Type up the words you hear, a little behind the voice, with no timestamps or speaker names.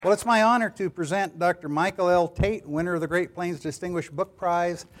Well, it's my honor to present Dr. Michael L. Tate, winner of the Great Plains Distinguished Book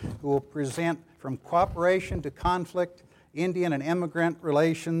Prize, who will present From Cooperation to Conflict, Indian and Immigrant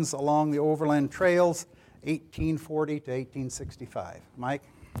Relations Along the Overland Trails, 1840 to 1865. Mike?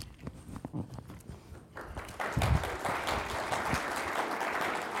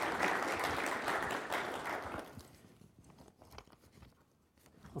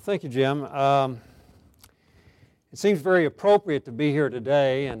 Well, thank you, Jim. It seems very appropriate to be here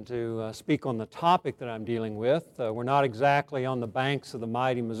today and to speak on the topic that I'm dealing with. We're not exactly on the banks of the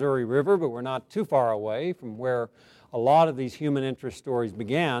mighty Missouri River, but we're not too far away from where a lot of these human interest stories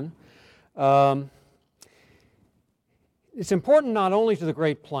began. It's important not only to the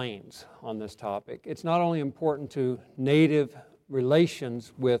Great Plains on this topic, it's not only important to native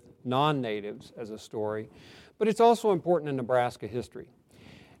relations with non-natives as a story, but it's also important in Nebraska history.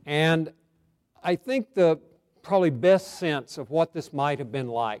 And I think the probably best sense of what this might have been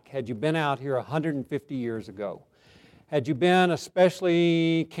like had you been out here 150 years ago. Had you been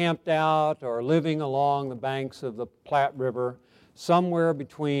especially camped out or living along the banks of the Platte River, somewhere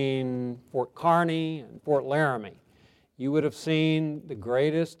between Fort Kearny and Fort Laramie, you would have seen the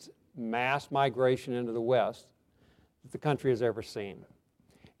greatest mass migration into the West that the country has ever seen.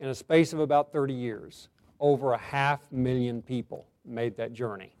 In a space of about 30 years, over 500,000 people made that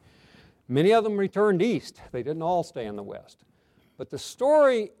journey. Many of them returned east. They didn't all stay in the West. But the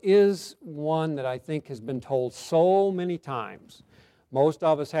story is one that I think has been told so many times. Most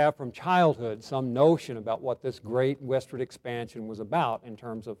of us have from childhood some notion about what this great westward expansion was about in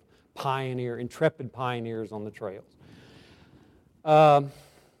terms of intrepid pioneers on the trails.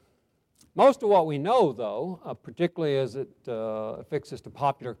 Most of what we know, though, particularly as it affixes to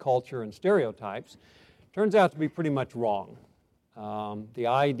popular culture and stereotypes, turns out to be pretty much wrong. The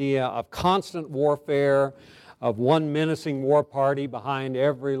idea of constant warfare, of one menacing war party behind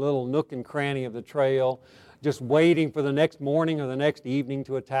every little nook and cranny of the trail, just waiting for the next morning or the next evening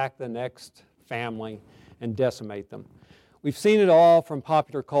to attack the next family and decimate them. We've seen it all from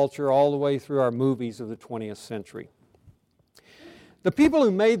popular culture all the way through our movies of the 20th century. The people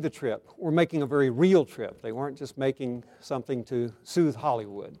who made the trip were making a very real trip. They weren't just making something to soothe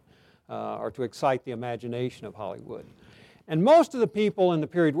Hollywood or to excite the imagination of Hollywood. And most of the people in the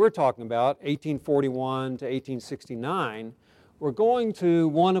period we're talking about, 1841 to 1869, were going to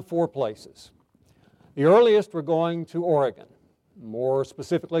one of four places. The earliest were going to Oregon, more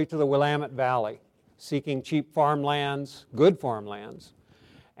specifically to the Willamette Valley, seeking cheap farmlands, good farmlands,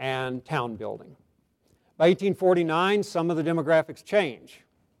 and town building. By 1849, some of the demographics change.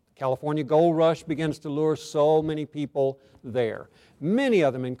 The California gold rush begins to lure so many people there, many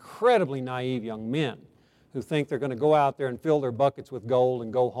of them incredibly naive young men who think they're going to go out there and fill their buckets with gold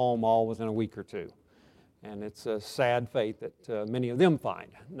and go home all within a week or two. And it's a sad fate that many of them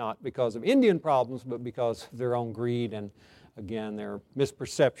find, not because of Indian problems, but because of their own greed and, again, their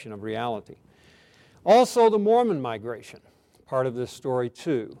misperception of reality. Also, the Mormon migration, part of this story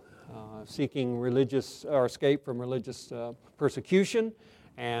too, seeking religious or escape from religious persecution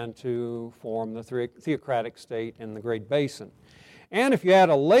and to form the theocratic state in the Great Basin. And if you add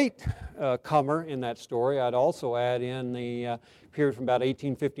a late comer in that story, I'd also add in the period from about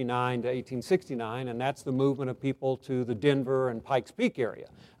 1859 to 1869, and that's the movement of people to the Denver and Pikes Peak area,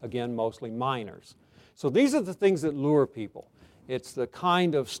 again, mostly miners. So these are the things that lure people. It's the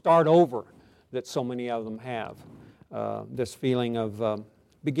kind of start over that so many of them have, this feeling of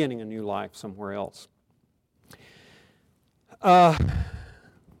beginning a new life somewhere else.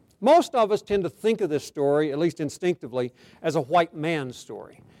 Most of us tend to think of this story, at least instinctively, as a white man's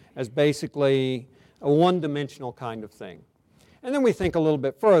story, as basically a one-dimensional kind of thing. And then we think a little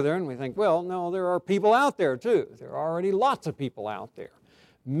bit further and we think, well, no, there are people out there too. There are already lots of people out there.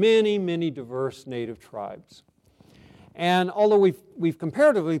 Many, many diverse native tribes. And although we've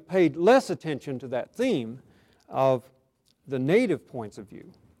comparatively paid less attention to that theme of the native points of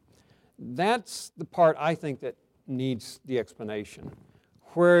view, that's the part I think that needs the explanation,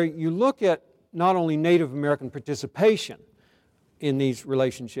 where you look at not only Native American participation in these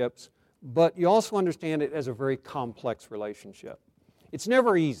relationships, but you also understand it as a very complex relationship. It's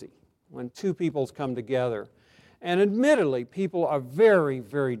never easy when two peoples come together. And admittedly, people are very,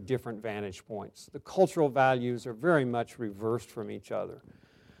 very different vantage points. The cultural values are very much reversed from each other.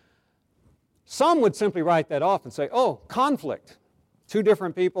 Some would simply write that off and say, oh, conflict. Two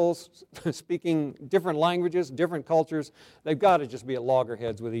different peoples speaking different languages, different cultures, they've got to just be at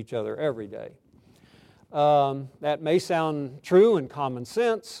loggerheads with each other every day. That may sound true in common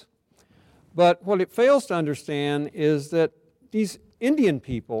sense, but what it fails to understand is that these Indian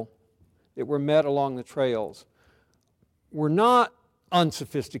people that were met along the trails were not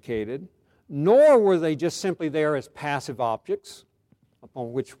unsophisticated, nor were they just simply there as passive objects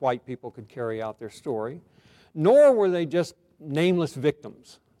upon which white people could carry out their story, nor were they just nameless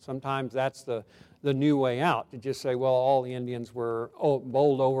victims. Sometimes that's the new way out, to just say, well, all the Indians were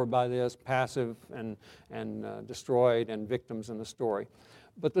bowled over by this, passive and destroyed, and victims in the story.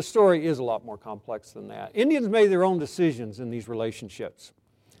 But the story is a lot more complex than that. Indians made their own decisions in these relationships.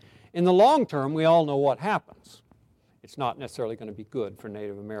 In the long term, we all know what happens. It's not necessarily going to be good for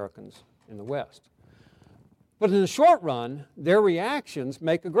Native Americans in the West. But in the short run, their reactions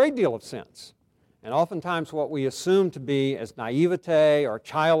make a great deal of sense. And oftentimes what we assume to be as naivete or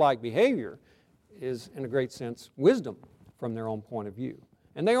childlike behavior is, in a great sense, wisdom from their own point of view.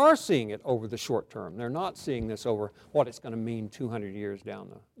 And they are seeing it over the short term. They're not seeing this over what it's going to mean 200 years down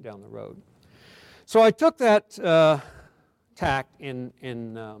the road. So I took that tact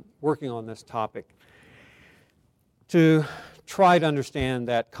in working on this topic to try to understand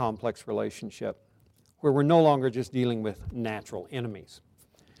that complex relationship where we're no longer just dealing with natural enemies.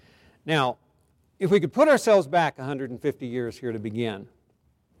 Now, if we could put ourselves back 150 years here to begin,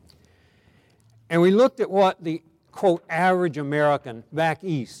 and we looked at what the, quote, average American back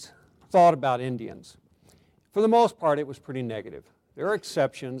east thought about Indians, for the most part it was pretty negative. There are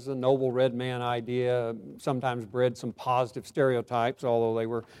exceptions. The noble red man idea sometimes bred some positive stereotypes, although they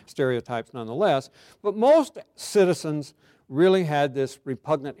were stereotypes nonetheless. But most citizens really had this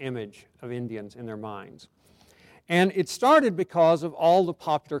repugnant image of Indians in their minds. And it started because of all the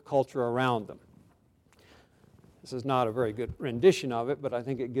popular culture around them. This is not a very good rendition of it, but I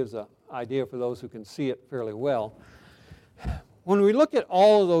think it gives an idea for those who can see it fairly well. When we look at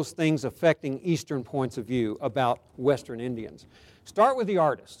all of those things affecting Eastern points of view about Western Indians, start with the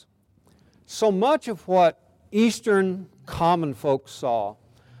artists. So much of what Eastern common folks saw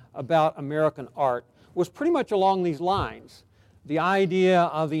about American art was pretty much along these lines. The idea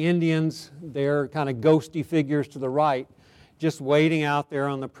of the Indians, their kind of ghosty figures to the right, just waiting out there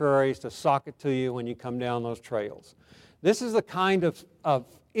on the prairies to sock it to you when you come down those trails. This is the kind of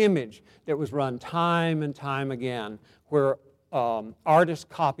image that was run time and time again, where artists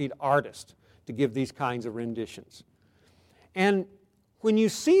copied artists to give these kinds of renditions. And when you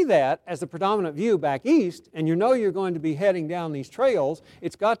see that as the predominant view back east, and you know you're going to be heading down these trails,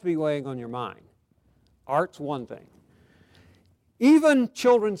 it's got to be weighing on your mind. Art's one thing. Even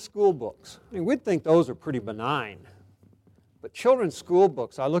children's school books. I mean, we'd think those are pretty benign. But children's school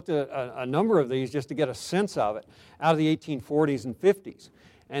books, I looked at a number of these just to get a sense of it, out of the 1840s and 50s.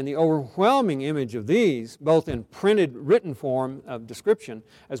 And the overwhelming image of these, both in printed written form of description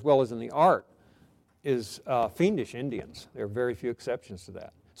as well as in the art, is fiendish Indians. There are very few exceptions to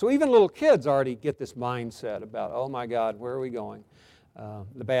that. So even little kids already get this mindset about, oh my God, where are we going?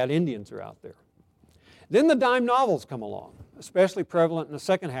 The bad Indians are out there. Then the dime novels come along, especially prevalent in the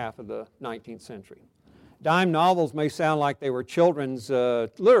second half of the 19th century. Dime novels may sound like they were children's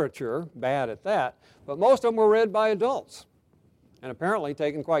literature, bad at that, but most of them were read by adults and apparently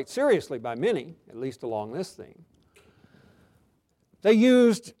taken quite seriously by many, at least along this theme. They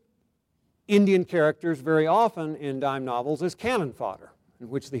used Indian characters very often in dime novels as cannon fodder, in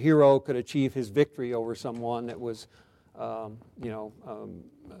which the hero could achieve his victory over someone that was, a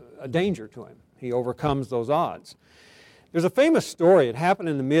danger to him. He overcomes those odds. There's a famous story. It happened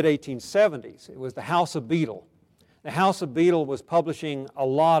in the mid-1870s. It was the House of Beadle. The House of Beadle was publishing a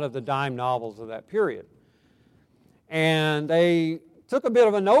lot of the dime novels of that period. And they took a bit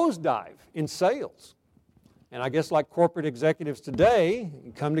of a nosedive in sales. And I guess like corporate executives today,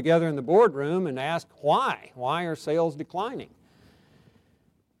 you come together in the boardroom and ask why. Why are sales declining?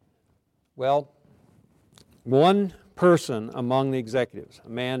 Well, one person among the executives, a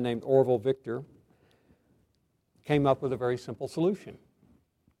man named Orville Victor, came up with a very simple solution.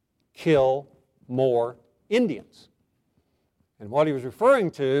 Kill more Indians. And what he was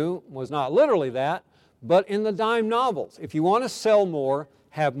referring to was not literally that, but in the dime novels. If you want to sell more,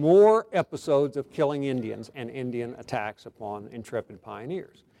 have more episodes of killing Indians and Indian attacks upon intrepid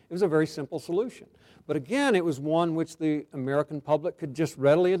pioneers. It was a very simple solution. But again, it was one which the American public could just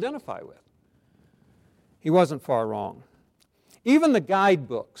readily identify with. He wasn't far wrong. Even the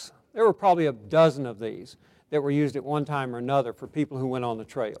guidebooks, there were probably a dozen of these that were used at one time or another for people who went on the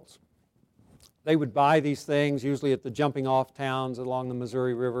trails. They would buy these things, usually at the jumping off towns along the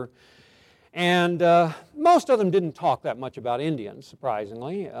Missouri River. And most of them didn't talk that much about Indians,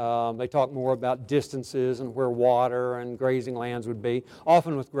 surprisingly. They talked more about distances and where water and grazing lands would be,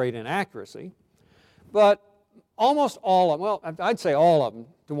 often with great inaccuracy. But almost all of them, well, I'd say all of them,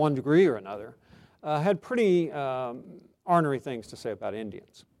 to one degree or another, had pretty ornery things to say about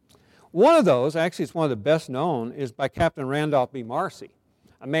Indians. One of those, actually it's one of the best known, is by Captain Randolph B. Marcy,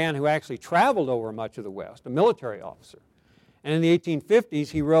 a man who actually traveled over much of the West, a military officer. And in the 1850s,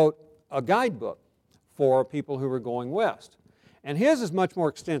 he wrote a guidebook for people who were going west. And his is much more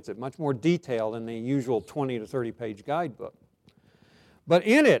extensive, much more detailed than the usual 20 to 30 page guidebook. But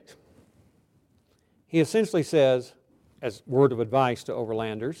in it, he essentially says, as word of advice to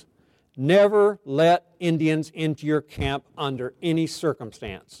overlanders, never let Indians into your camp under any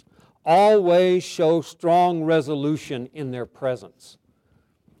circumstance. Always show strong resolution in their presence.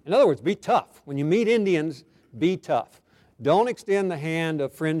 In other words, be tough. When you meet Indians, be tough. Don't extend the hand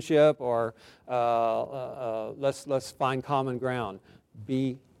of friendship or let's find common ground.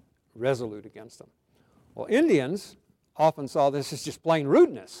 Be resolute against them. Well, Indians often saw this as just plain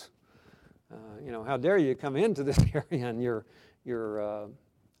rudeness. How dare you come into this area and you're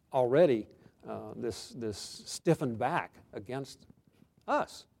already this stiffened back against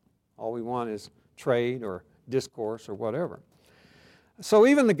us. All we want is trade or discourse or whatever. So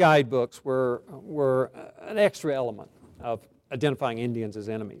even the guidebooks were an extra element of identifying Indians as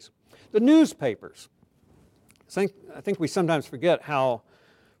enemies. The newspapers. I think we sometimes forget how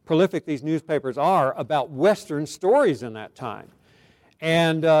prolific these newspapers are about Western stories in that time.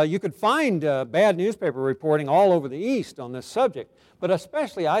 And you could find bad newspaper reporting all over the East on this subject, but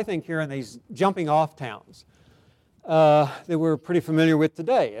especially I think here in these jumping off towns that we're pretty familiar with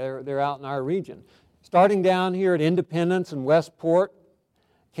today. They're out in our region. Starting down here at Independence and Westport,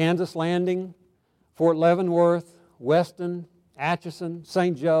 Kansas Landing, Fort Leavenworth, Weston, Atchison,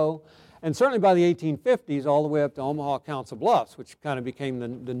 St. Joe, and certainly by the 1850s all the way up to Omaha, Council Bluffs, which kind of became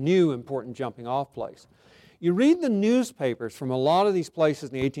the new important jumping off place. You read the newspapers from a lot of these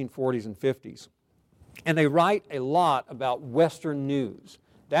places in the 1840s and 50s, and they write a lot about Western news.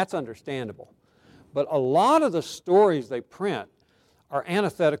 That's understandable. But a lot of the stories they print are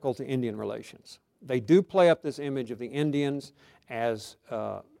antithetical to Indian relations. They do play up this image of the Indians as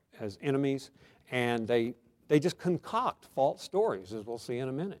enemies, and they just concoct false stories, as we'll see in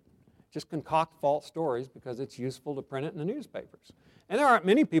a minute. Just concoct false stories because it's useful to print it in the newspapers. And there aren't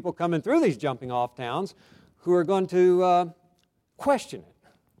many people coming through these jumping off towns who are going to question it.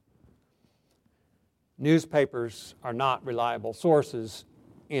 Newspapers are not reliable sources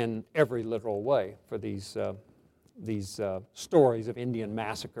in every literal way for these stories of Indian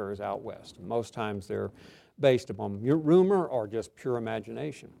massacres out west. Most times they're based upon rumor or just pure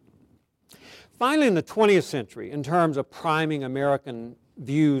imagination. Finally, in the 20th century, in terms of priming American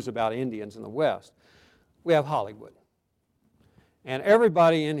views about Indians in the West, we have Hollywood. And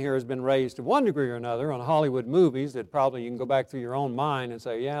everybody in here has been raised to one degree or another on Hollywood movies that probably you can go back through your own mind and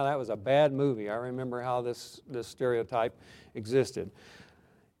say, yeah, that was a bad movie. I remember how this stereotype existed.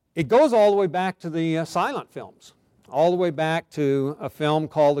 It goes all the way back to the silent films, all the way back to a film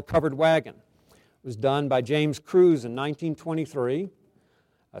called The Covered Wagon. It was done by James Cruise in 1923,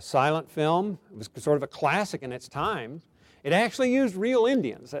 a silent film. It was sort of a classic in its time. It actually used real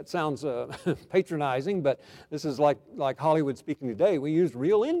Indians. That sounds patronizing, but this is like Hollywood speaking today. We used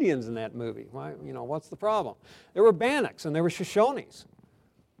real Indians in that movie. Why, what's the problem? There were Bannocks and there were Shoshones.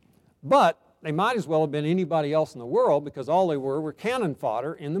 But they might as well have been anybody else in the world because all they were cannon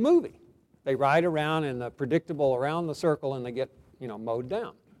fodder in the movie. They ride around in the predictable around the circle and they get, mowed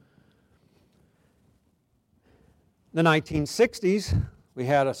down. In the 1960s, we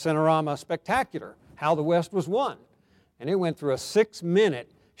had a Cinerama Spectacular, How the West Was Won. And it went through a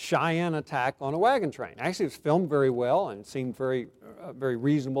 6-minute Cheyenne attack on a wagon train. Actually, it was filmed very well and seemed very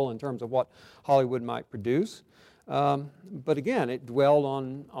reasonable in terms of what Hollywood might produce. But again, it dwelled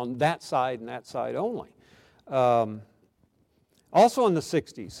on that side and that side only. Also in the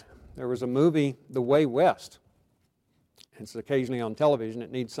 60s, there was a movie, The Way West. It's occasionally on television.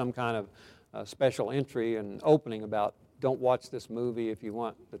 It needs some kind of special entry and opening about don't watch this movie if you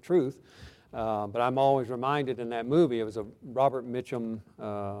want the truth. But I'm always reminded in that movie, it was a Robert Mitchum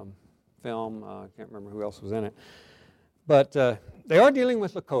film. I can't remember who else was in it. But they are dealing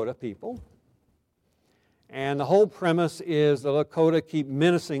with Lakota people. And the whole premise is the Lakota keep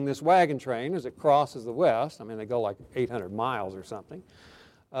menacing this wagon train as it crosses the West. I mean, they go like 800 miles or something.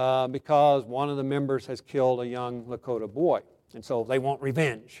 Because one of the members has killed a young Lakota boy. And so they want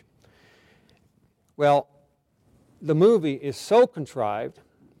revenge. Well, the movie is so contrived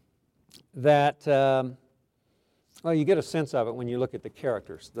that, you get a sense of it when you look at the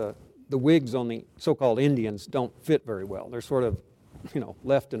characters. The wigs on the so-called Indians don't fit very well. They're sort of,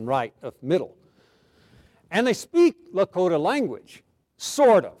 left and right of middle. And they speak Lakota language,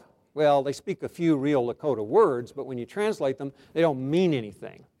 sort of. Well, they speak a few real Lakota words, but when you translate them, they don't mean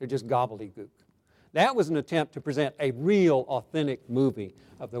anything. They're just gobbledygook. That was an attempt to present a real, authentic movie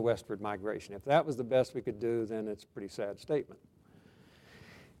of the westward migration. If that was the best we could do, then it's a pretty sad statement.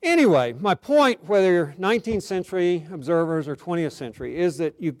 Anyway, my point, whether 19th century observers or 20th century, is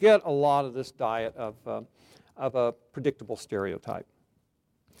that you get a lot of this diet of a predictable stereotype.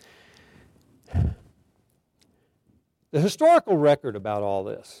 The historical record about all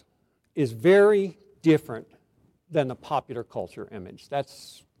this is very different than the popular culture image.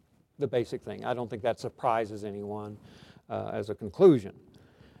 That's the basic thing. I don't think that surprises anyone as a conclusion.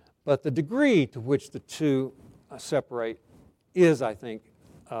 But the degree to which the two separate is, I think,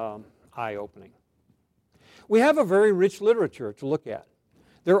 eye-opening. We have a very rich literature to look at.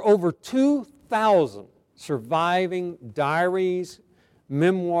 There are over 2,000 surviving diaries,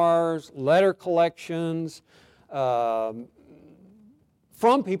 memoirs, letter collections from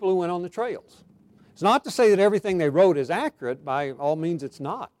people who went on the trails. It's not to say that everything they wrote is accurate. By all means, it's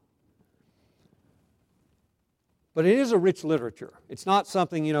not. But it is a rich literature. It's not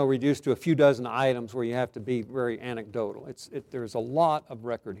something, reduced to a few dozen items where you have to be very anecdotal. There's a lot of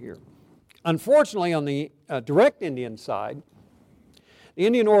record here. Unfortunately, on the direct Indian side, the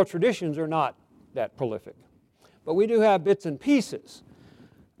Indian oral traditions are not that prolific. But we do have bits and pieces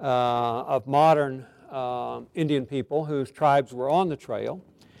of modern Indian people whose tribes were on the trail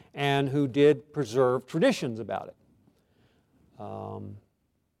and who did preserve traditions about it.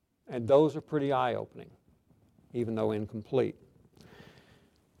 And those are pretty eye-opening, even though incomplete.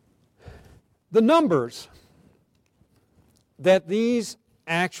 The numbers that these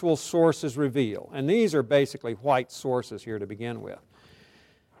actual sources reveal, and these are basically white sources here to begin with,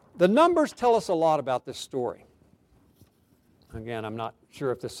 the numbers tell us a lot about this story. Again, I'm not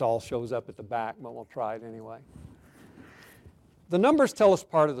sure if this all shows up at the back, but we'll try it anyway. The numbers tell us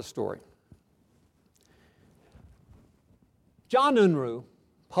part of the story. John Unruh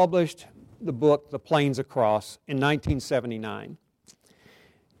published the book, The Plains Across, in 1979.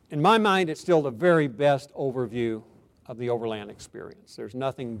 In my mind, it's still the very best overview of the overland experience. There's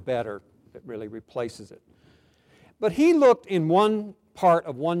nothing better that really replaces it. But he looked in one part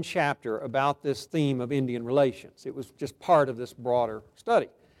of one chapter about this theme of Indian relations. It was just part of this broader study.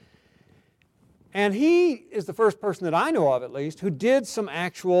 And he is the first person that I know of, at least, who did some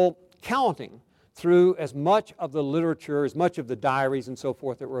actual counting through as much of the literature, as much of the diaries and so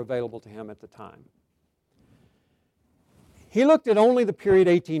forth that were available to him at the time. He looked at only the period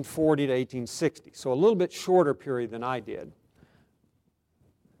 1840 to 1860, so a little bit shorter period than I did.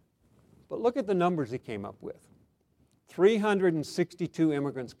 But look at the numbers he came up with. 362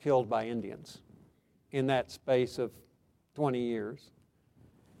 immigrants killed by Indians in that space of 20 years,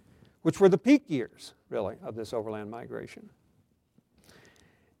 which were the peak years, really, of this overland migration.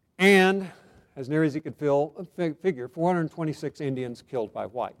 And, as near as you could figure, 426 Indians killed by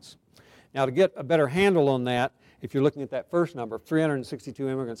whites. Now, to get a better handle on that, if you're looking at that first number, 362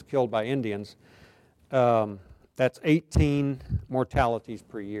 immigrants killed by Indians, that's 18 mortalities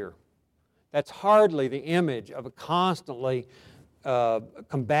per year. That's hardly the image of a constantly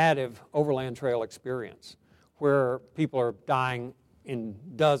combative overland trail experience where people are dying in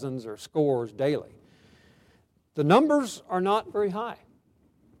dozens or scores daily. The numbers are not very high.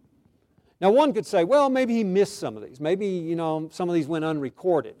 Now, one could say, well, maybe he missed some of these. Maybe, some of these went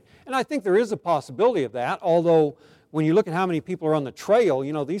unrecorded. And I think there is a possibility of that, although when you look at how many people are on the trail,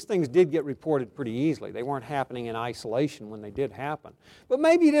 these things did get reported pretty easily. They weren't happening in isolation when they did happen. But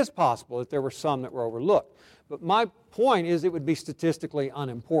maybe it is possible that there were some that were overlooked. But my point is it would be statistically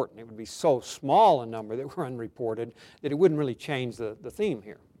unimportant. It would be so small a number that were unreported that it wouldn't really change the theme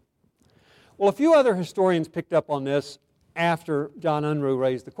here. Well, a few other historians picked up on this after John Unruh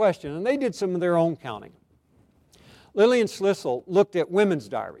raised the question, and they did some of their own counting. Lillian Schlissel looked at women's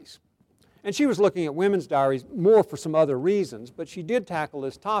diaries. And she was looking at women's diaries more for some other reasons, but she did tackle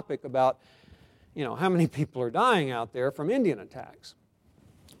this topic about, how many people are dying out there from Indian attacks.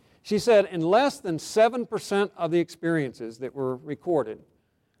 She said in less than 7% of the experiences that were recorded,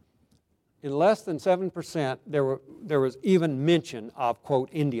 in less than 7%, there was even mention of, quote,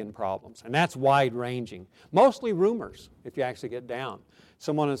 Indian problems. And that's wide-ranging. Mostly rumors, if you actually get down.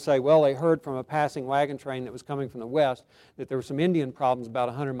 Someone would say, well, they heard from a passing wagon train that was coming from the west that there were some Indian problems about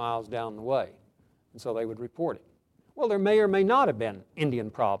 100 miles down the way. And so they would report it. Well, there may or may not have been Indian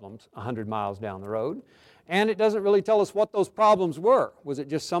problems 100 miles down the road. And it doesn't really tell us what those problems were. Was it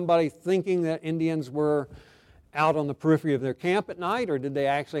just somebody thinking that Indians were out on the periphery of their camp at night, or did they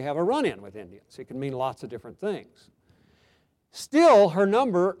actually have a run-in with Indians? It can mean lots of different things. Still, her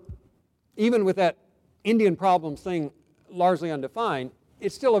number, even with that Indian problems thing largely undefined,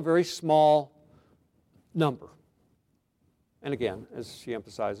 it's still a very small number. And again, as she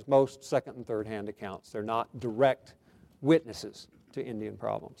emphasizes, most second and third hand accounts. They're not direct witnesses to Indian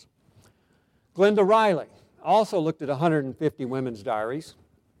problems. Glenda Riley also looked at 150 women's diaries.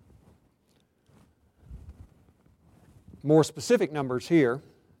 More specific numbers here.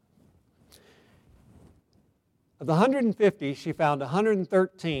 Of the 150, she found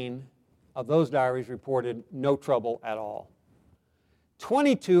 113 of those diaries reported no trouble at all.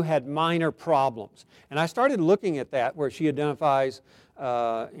 22 had minor problems. And I started looking at that where she identifies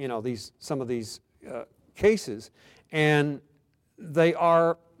some of these cases, and they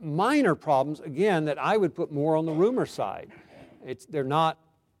are minor problems, again, that I would put more on the rumor side. They're not,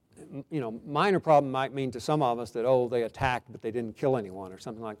 minor problem might mean to some of us that, oh, they attacked but they didn't kill anyone or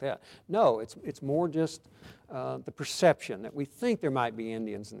something like that. No, it's more just the perception that we think there might be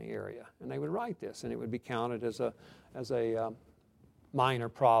Indians in the area. And they would write this, and it would be counted as a minor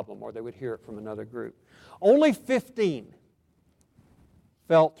problem, or they would hear it from another group. Only 15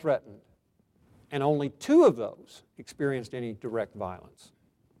 felt threatened, and only 2 of those experienced any direct violence.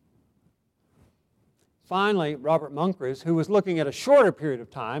 Finally, Robert Munkres, who was looking at a shorter period of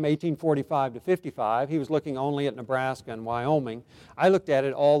time, 1845 to 55, he was looking only at Nebraska and Wyoming. I looked at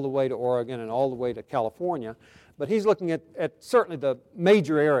it all the way to Oregon and all the way to California, but he's looking at certainly the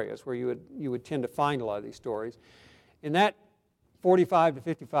major areas where you would tend to find a lot of these stories. In that 45 to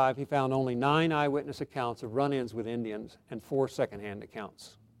 55, he found only 9 eyewitness accounts of run-ins with Indians and 4 second-hand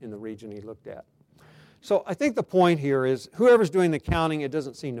accounts in the region he looked at. So I think the point here is whoever's doing the counting, it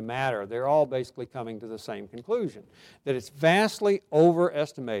doesn't seem to matter. They're all basically coming to the same conclusion, that it's vastly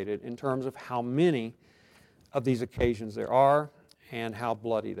overestimated in terms of how many of these occasions there are and how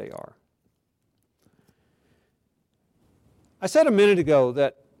bloody they are. I said a minute ago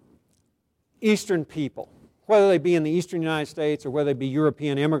that Eastern people, whether they be in the eastern United States or whether they be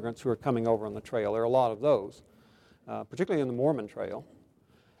European immigrants who are coming over on the trail, there are a lot of those, particularly in the Mormon Trail.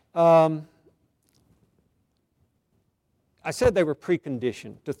 I said they were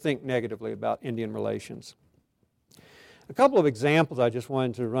preconditioned to think negatively about Indian relations. A couple of examples I just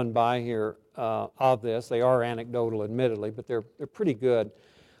wanted to run by here of this. They are anecdotal, admittedly, but they're pretty good.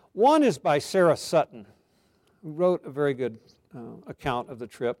 One is by Sarah Sutton, who wrote a very good account of the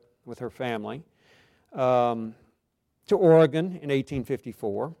trip with her family to Oregon in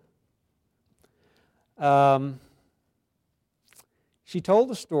 1854. She told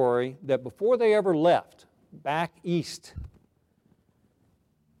the story that before they ever left back east,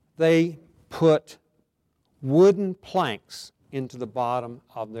 they put wooden planks into the bottom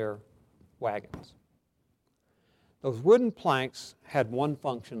of their wagons. Those wooden planks had one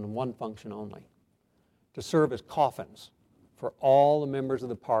function and one function only: to serve as coffins for all the members of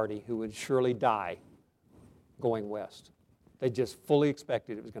the party who would surely die going west. They just fully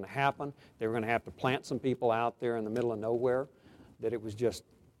expected it was going to happen. They were going to have to plant some people out there in the middle of nowhere, that it was just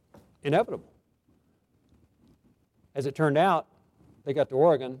inevitable. As it turned out, they got to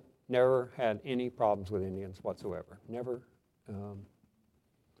Oregon, never had any problems with Indians whatsoever. Never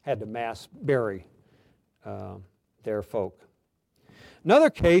had to mass bury their folk. Another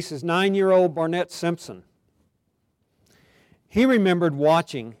case is 9-year-old Barnett Simpson. He remembered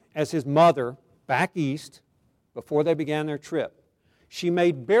watching as his mother, back east, before they began their trip, she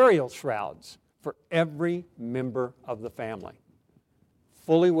made burial shrouds for every member of the family,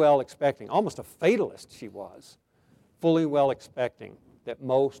 fully well expecting, almost a fatalist she was, fully well expecting that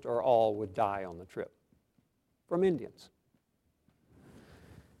most or all would die on the trip from Indians.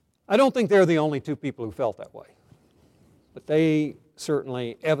 I don't think they're the only 2 people who felt that way, but they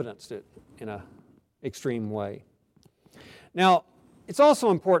certainly evidenced it in an extreme way. Now, it's also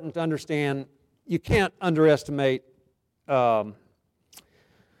important to understand you can't underestimate death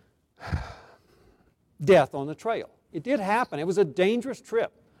on the trail. It did happen. It was a dangerous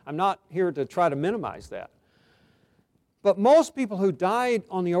trip. I'm not here to try to minimize that. But most people who died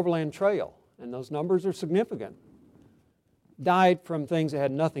on the Overland Trail, and those numbers are significant, died from things that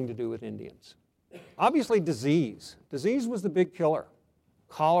had nothing to do with Indians. Obviously, disease. Disease was the big killer.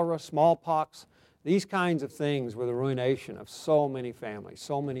 Cholera, smallpox, these kinds of things were the ruination of so many families,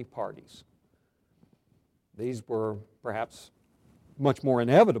 so many parties. These were perhaps much more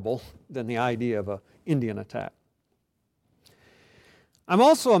inevitable than the idea of an Indian attack. I'm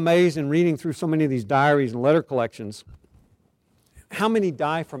also amazed in reading through so many of these diaries and letter collections how many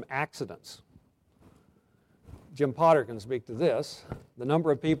die from accidents. Jim Potter can speak to this. The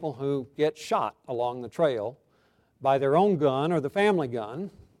number of people who get shot along the trail by their own gun or the family gun,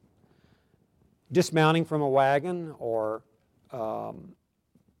 dismounting from a wagon or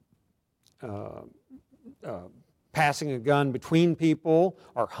passing a gun between people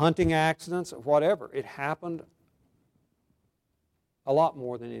or hunting accidents or whatever. It happened a lot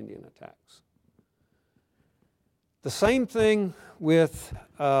more than Indian attacks. The same thing with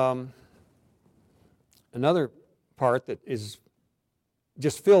another part that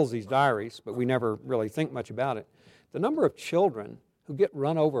just fills these diaries, but we never really think much about it. The number of children who get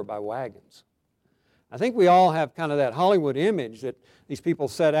run over by wagons. I think we all have kind of that Hollywood image that these people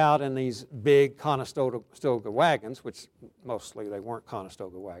set out in these big Conestoga wagons, which mostly they weren't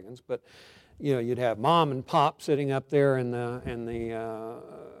Conestoga wagons, but you know, you'd have mom and pop sitting up there in the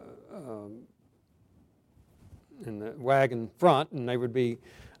wagon front, and they would be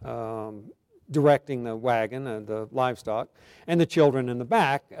directing the wagon, the livestock, and the children in the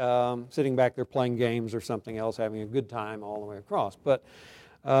back, sitting back there playing games or something else, having a good time all the way across. But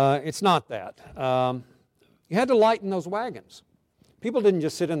it's not that. You had to lighten those wagons. People didn't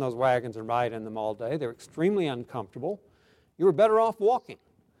just sit in those wagons and ride in them all day. They were extremely uncomfortable. You were better off walking.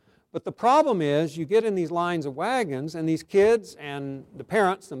 But the problem is you get in these lines of wagons, and these kids and the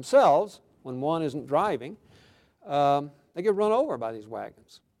parents themselves, when one isn't driving, they get run over by these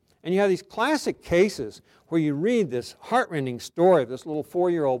wagons. And you have these classic cases where you read this heartrending story of this little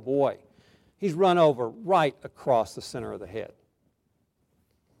 4-year-old boy. He's run over right across the center of the head.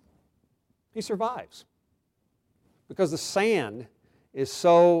 He survives because the sand is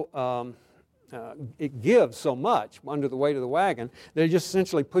so, it gives so much under the weight of the wagon that it just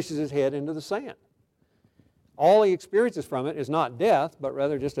essentially pushes his head into the sand. All he experiences from it is not death, but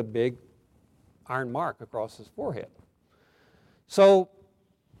rather just a big iron mark across his forehead. So,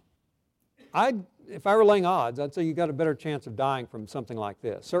 if I were laying odds, I'd say you got a better chance of dying from something like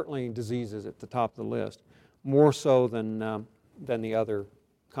this. Certainly diseases at the top of the list, more so than the other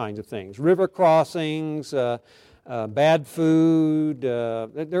kinds of things. River crossings, bad food.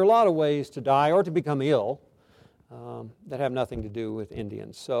 There are a lot of ways to die or to become ill that have nothing to do with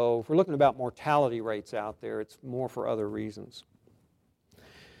Indians. So if we're looking about mortality rates out there, it's more for other reasons.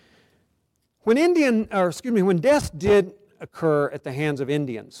 When deaths did occur at the hands of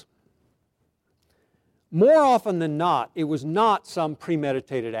Indians, more often than not, it was not some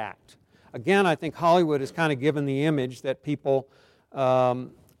premeditated act. Again, I think Hollywood has kind of given the image that people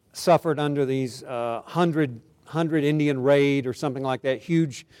suffered under these 100 Indian raid or something like that,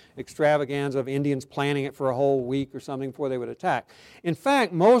 huge extravaganza of Indians planning it for a whole week or something before they would attack. In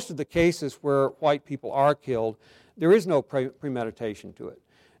fact, most of the cases where white people are killed, there is no premeditation to it.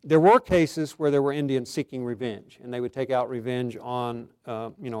 There were cases where there were Indians seeking revenge, and they would take out revenge on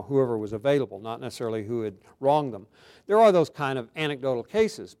whoever was available, not necessarily who had wronged them. There are those kind of anecdotal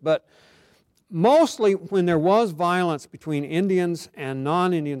cases, but mostly when there was violence between Indians and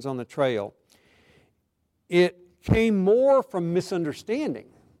non-Indians on the trail, it came more from misunderstanding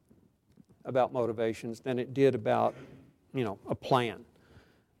about motivations than it did about, a plan.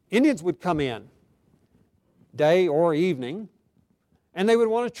 Indians would come in, day or evening, and they would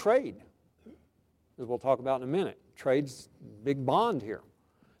want to trade, as we'll talk about in a minute. Trade's a big bond here.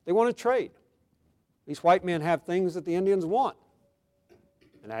 They want to trade. These white men have things that the Indians want,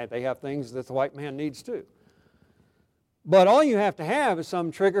 and they have things that the white man needs too. But all you have to have is some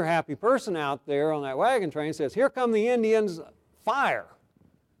trigger-happy person out there on that wagon train says, "Here come the Indians, fire!"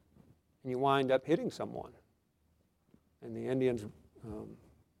 And you wind up hitting someone. And the Indians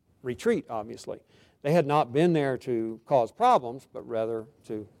retreat, obviously. They had not been there to cause problems, but rather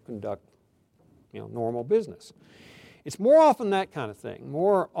to conduct, normal business. It's more often that kind of thing,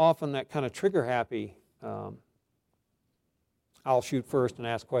 more often that kind of trigger-happy, I'll shoot first and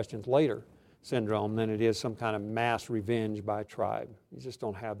ask questions later syndrome than it is some kind of mass revenge by tribe. You just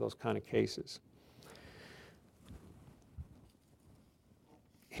don't have those kind of cases.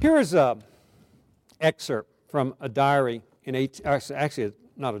 Here is an excerpt from a diary actually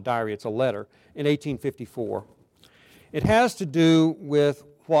not a diary, it's a letter, in 1854. It has to do with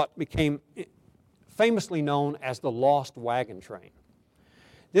what became famously known as the Lost Wagon Train.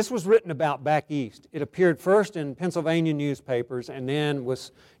 This was written about back east. It appeared first in Pennsylvania newspapers and then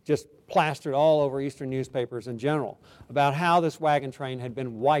was just plastered all over eastern newspapers in general about how this wagon train had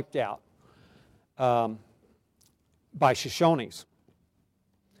been wiped out by Shoshones.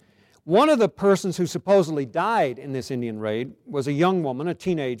 One of the persons who supposedly died in this Indian raid was a young woman, a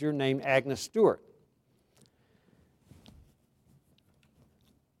teenager, named Agnes Stewart.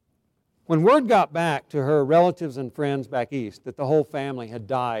 When word got back to her relatives and friends back east that the whole family had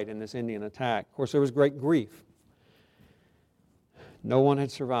died in this Indian attack, of course there was great grief. No one had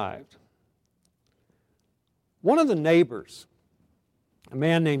survived. One of the neighbors, a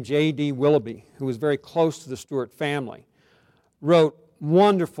man named J.D. Willoughby, who was very close to the Stewart family, wrote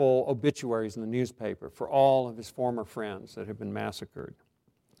wonderful obituaries in the newspaper for all of his former friends that had been massacred.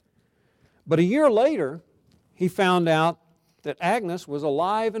 But a year later, he found out that Agnes was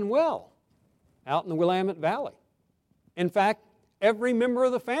alive and well out in the Willamette Valley. In fact, every member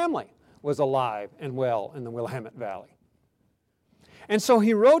of the family was alive and well in the Willamette Valley. And so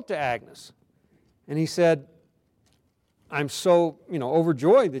he wrote to Agnes, and he said, I'm so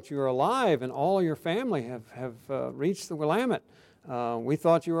overjoyed that you're alive and all your family have reached the Willamette. We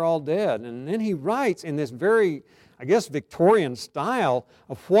thought you were all dead. And then he writes in this very, I guess, Victorian style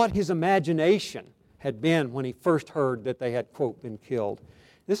of what his imagination had been when he first heard that they had, quote, been killed.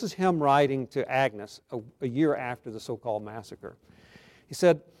 This is him writing to Agnes a year after the so-called massacre. He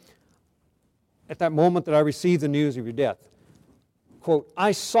said, at that moment that I received the news of your death, quote,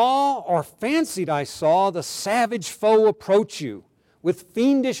 I saw or fancied I saw the savage foe approach you with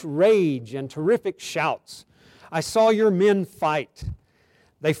fiendish rage and terrific shouts. I saw your men fight.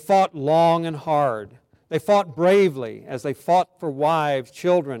 They fought long and hard. They fought bravely as they fought for wives,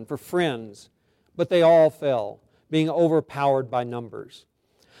 children, for friends, but they all fell, being overpowered by numbers.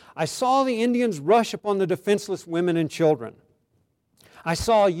 I saw the Indians rush upon the defenseless women and children. I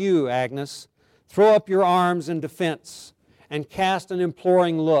saw you, Agnes, throw up your arms in defense and cast an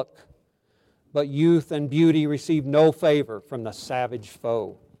imploring look, but youth and beauty received no favor from the savage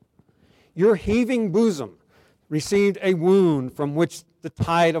foe. Your heaving bosom received a wound from which the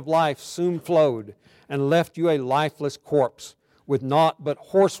tide of life soon flowed and left you a lifeless corpse with naught but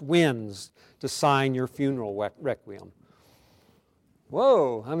hoarse winds to sign your funeral requiem.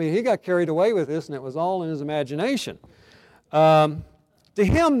 Whoa, I mean, he got carried away with this and it was all in his imagination. To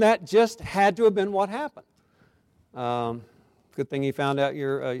him, that just had to have been what happened. Good thing he found out a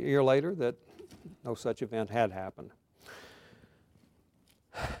year later that no such event had happened.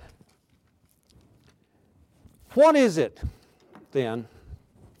 What is it, then,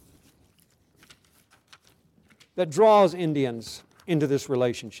 that draws Indians into this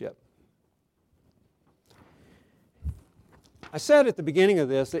relationship? I said at the beginning of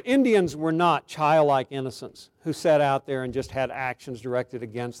this that Indians were not childlike innocents who sat out there and just had actions directed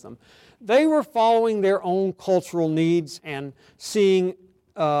against them. They were following their own cultural needs and seeing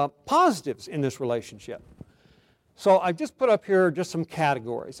positives in this relationship. So I've just put up here just some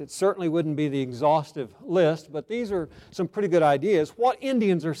categories. It certainly wouldn't be the exhaustive list, but these are some pretty good ideas. What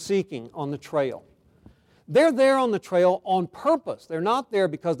Indians are seeking on the trail. They're there on the trail on purpose. They're not there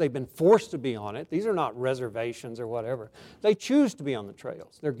because they've been forced to be on it. These are not reservations or whatever. They choose to be on the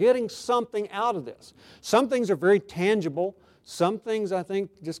trails. They're getting something out of this. Some things are very tangible. Some things, I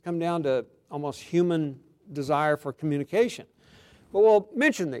think, just come down to almost human desire for communication. But we'll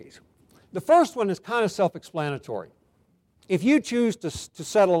mention these. The first one is kind of self-explanatory. If you choose to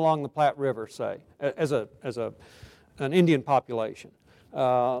settle along the Platte River, say, as an Indian population,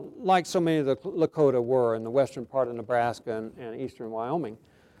 like so many of the Lakota were in the western part of Nebraska and eastern Wyoming,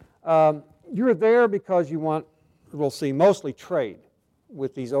 you're there because you want, we'll see, mostly trade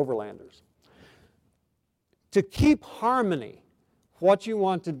with these overlanders. To keep harmony, what you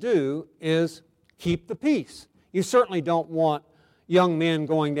want to do is keep the peace. You certainly don't want young men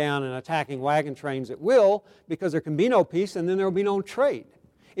going down and attacking wagon trains at will, because there can be no peace and then there will be no trade.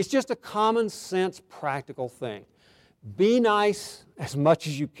 It's just a common sense, practical thing. Be nice as much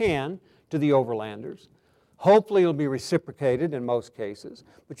as you can to the overlanders. Hopefully it'll be reciprocated in most cases,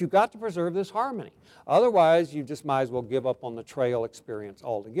 but you've got to preserve this harmony. Otherwise, you just might as well give up on the trail experience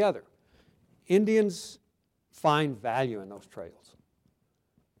altogether. Indians find value in those trails.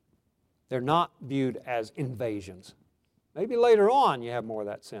 They're not viewed as invasions. Maybe later on you have more of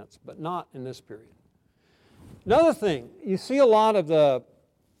that sense, but not in this period. Another thing, you see a lot of the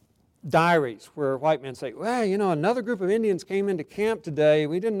diaries where white men say, well, another group of Indians came into camp today.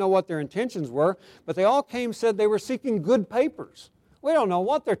 We didn't know what their intentions were, but they all said they were seeking good papers. We don't know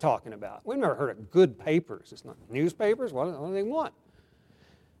what they're talking about. We've never heard of good papers. It's not newspapers. What do they want?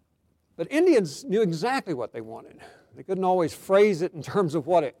 But Indians knew exactly what they wanted. They couldn't always phrase it in terms of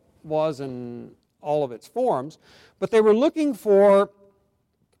what it was in all of its forms, but they were looking for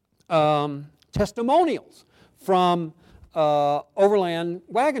testimonials from overland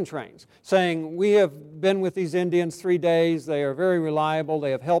wagon trains saying, we have been with these Indians 3 days, they are very reliable, they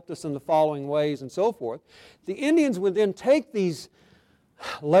have helped us in the following ways, and so forth. The Indians would then take these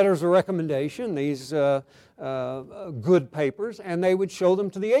letters of recommendation, these good papers, and they would show them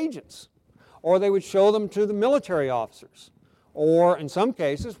to the agents, or they would show them to the military officers. Or in some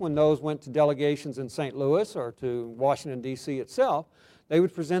cases, when those went to delegations in St. Louis or to Washington, D.C. itself, they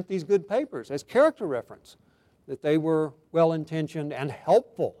would present these good papers as character reference, that they were well-intentioned and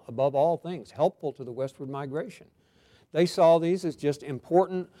helpful, above all things, helpful to the westward migration. They saw these as just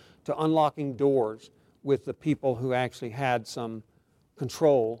important to unlocking doors with the people who actually had some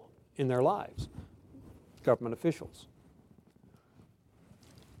control in their lives, government officials.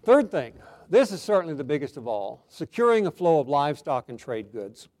 Third thing, this is certainly the biggest of all, securing a flow of livestock and trade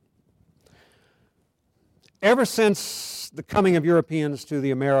goods. Ever since the coming of Europeans to the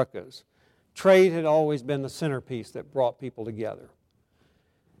Americas, trade had always been the centerpiece that brought people together.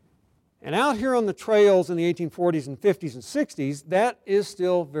 And out here on the trails in the 1840s and 50s and 60s, that is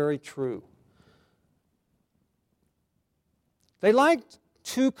still very true. They liked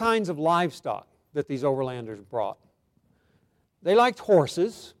two kinds of livestock that these overlanders brought. They liked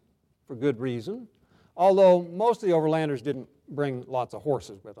horses, for good reason, although most of the overlanders didn't bring lots of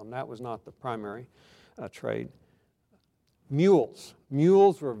horses with them. That was not the primary trade. Mules.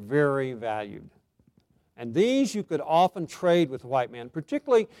 Mules were very valued. And these you could often trade with white men,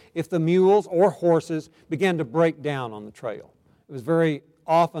 particularly if the mules or horses began to break down on the trail. It was very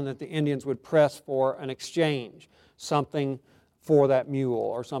often that the Indians would press for an exchange, something for that mule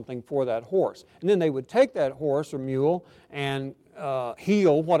or something for that horse. And then they would take that horse or mule and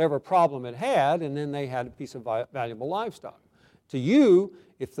heal whatever problem it had, and then they had a piece of valuable livestock. To you,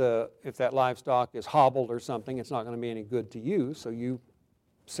 if that livestock is hobbled or something, it's not going to be any good to you, so you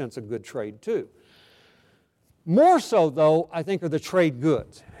sense a good trade too. More so, though, I think, are the trade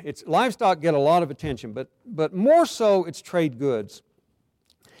goods. Livestock get a lot of attention, but more so it's trade goods.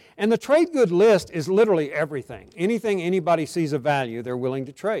 And the trade good list is literally everything. Anything anybody sees of value, they're willing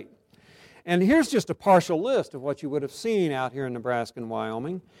to trade. And here's just a partial list of what you would have seen out here in Nebraska and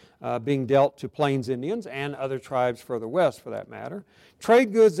Wyoming being dealt to Plains Indians and other tribes further west, for that matter.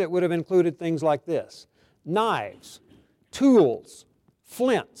 Trade goods that would have included things like this: knives, tools,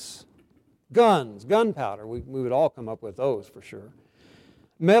 flints, guns, gunpowder. We would all come up with those for sure.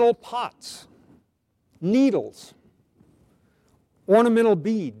 Metal pots, needles, ornamental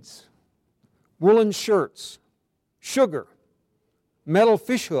beads, woolen shirts, sugar, metal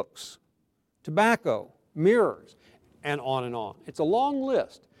fish hooks, tobacco, mirrors, and on and on. It's a long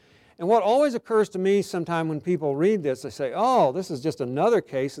list. And what always occurs to me sometime when people read this, they say, oh, this is just another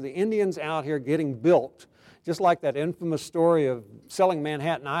case of the Indians out here getting bilked, just like that infamous story of selling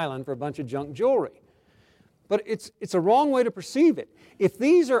Manhattan Island for a bunch of junk jewelry. But it's a wrong way to perceive it. If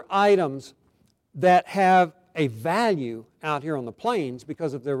these are items that have a value out here on the plains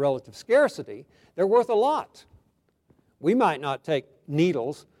because of their relative scarcity, they're worth a lot. We might not take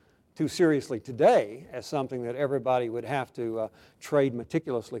needles too seriously today as something that everybody would have to trade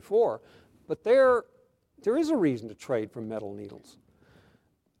meticulously for, but there is a reason to trade for metal needles.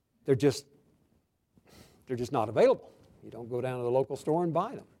 They're just not available. You don't go down to the local store and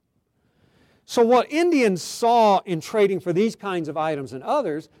buy them. So what Indians saw in trading for these kinds of items and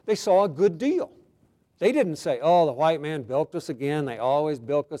others, they saw a good deal. They didn't say, oh, the white man bilked us again. They always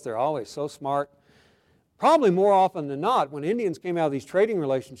bilk us. They're always so smart. Probably more often than not, when Indians came out of these trading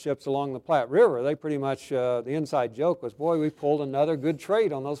relationships along the Platte River, they pretty much, the inside joke was, boy, we pulled another good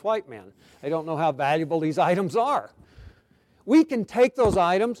trade on those white men. They don't know how valuable these items are. We can take those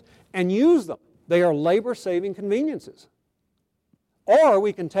items and use them. They are labor-saving conveniences. Or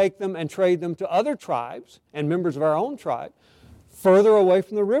we can take them and trade them to other tribes and members of our own tribe further away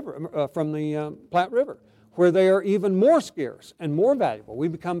from the river, from the Platte River, where they are even more scarce and more valuable. We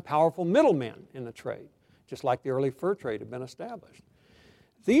become powerful middlemen in the trade, just like the early fur trade had been established.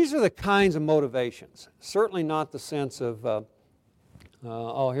 These are the kinds of motivations, certainly not the sense of,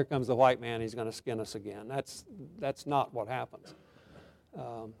 oh, here comes the white man, he's going to skin us again. That's not what happens.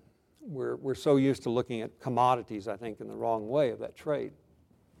 We're so used to looking at commodities, I think, in the wrong way of that trade.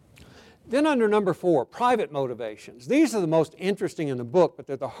 Then under number 4, private motivations. These are the most interesting in the book, but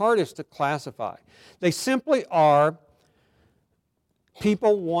they're the hardest to classify. They simply are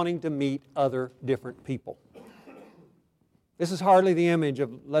people wanting to meet other different people. This is hardly the image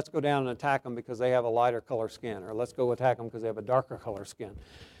of let's go down and attack them because they have a lighter color skin, or let's go attack them because they have a darker color skin.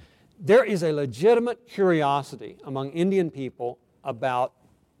 There is a legitimate curiosity among Indian people about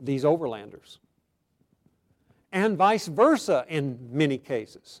these overlanders, and vice versa in many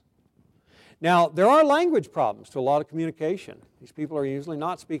cases. Now, there are language problems to a lot of communication. These people are usually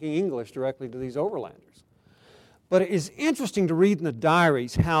not speaking English directly to these overlanders. But it is interesting to read in the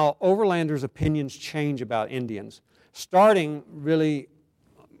diaries how overlanders' opinions change about Indians, starting really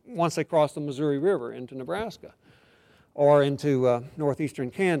once they cross the Missouri River into Nebraska or into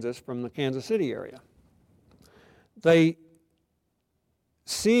northeastern Kansas from the Kansas City area. They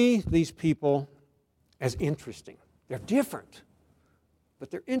see these people as interesting. They're different,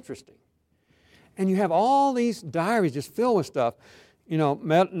 but they're interesting. And you have all these diaries just filled with stuff. You know,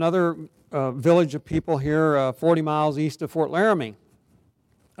 met another village of people here 40 miles east of Fort Laramie.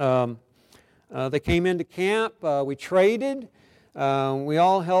 They came into camp. We traded. We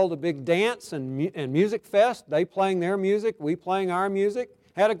all held a big dance and music fest. They playing their music, we playing our music.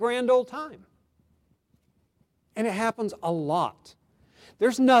 had a grand old time. And it happens a lot.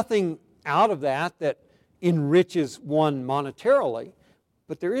 There's nothing out of that that enriches one monetarily,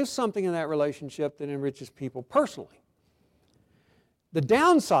 but there is something in that relationship that enriches people personally. The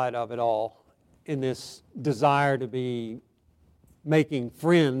downside of it all, in this desire to be making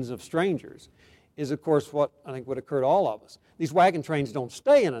friends of strangers, is of course what I think would occur to all of us. These wagon trains don't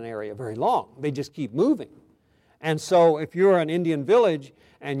stay in an area very long. They just keep moving. And so if you're an Indian village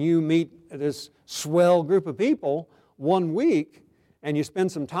and you meet this swell group of people one week and you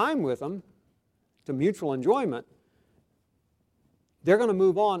spend some time with them to mutual enjoyment, they're going to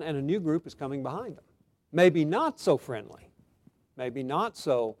move on and a new group is coming behind them. Maybe not so friendly, maybe not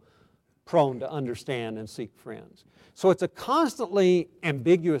so prone to understand and seek friends. So it's a constantly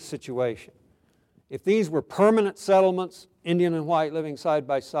ambiguous situation. If these were permanent settlements, Indian and white living side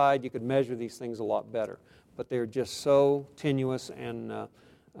by side, you could measure these things a lot better. But they're just so tenuous and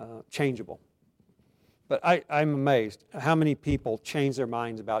changeable. But I'm amazed how many people change their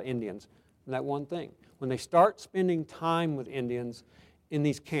minds about Indians from that one thing. When they start spending time with Indians in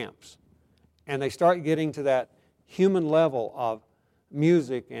these camps, and they start getting to that human level of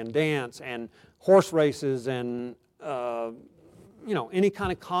music and dance and horse races and any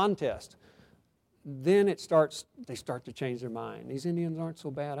kind of contest, then they start to change their mind. These Indians aren't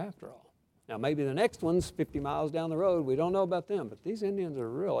so bad after all. Now maybe the next one's 50 miles down the road. We don't know about them, but these Indians are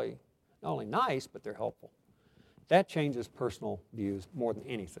really not only nice, but they're helpful. That changes personal views more than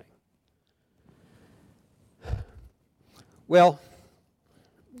anything. Well,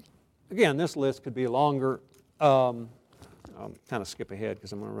 again, this list could be longer. I'll kind of skip ahead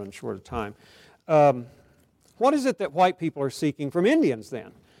because I'm going to run short of time. What is it that white people are seeking from Indians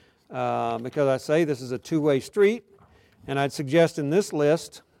then? Because I say this is a two-way street, and I'd suggest in this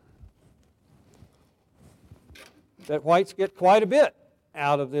list that whites get quite a bit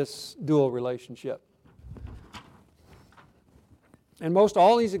out of this dual relationship. And most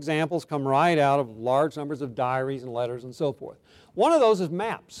all these examples come right out of large numbers of diaries and letters and so forth. One of those is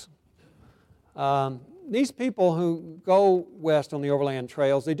maps. These people who go west on the overland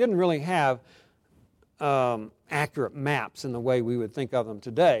trails, they didn't really have accurate maps in the way we would think of them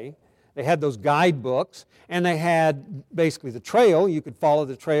today. They had those guidebooks, and they had basically the trail. You could follow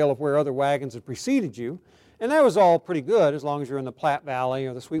the trail of where other wagons had preceded you. And that was all pretty good as long as you're in the Platte Valley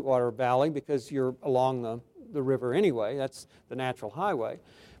or the Sweetwater Valley because you're along the river anyway. That's the natural highway.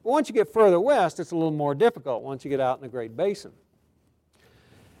 But once you get further west, it's a little more difficult once you get out in the Great Basin.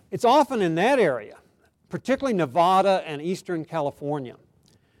 It's often in that area, particularly Nevada and eastern California,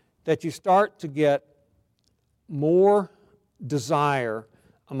 that you start to get more desire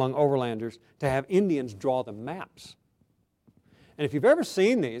among overlanders to have Indians draw them maps. And if you've ever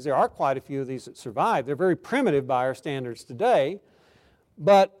seen these, there are quite a few of these that survive. They're very primitive by our standards today,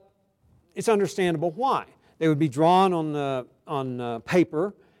 but it's understandable why. They would be drawn on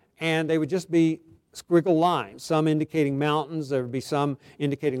paper, and they would just be squiggle lines, some indicating mountains. There would be some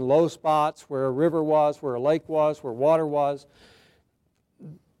indicating low spots where a river was, where a lake was, where water was.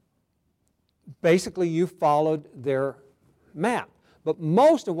 Basically, you followed their map. But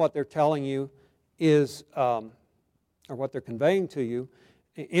most of what they're telling you is, or what they're conveying to you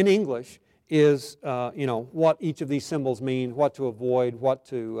in English is, what each of these symbols mean, what to avoid, what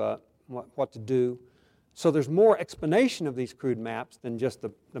to do. So there's more explanation of these crude maps than just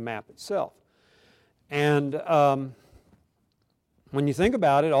the map itself. And when you think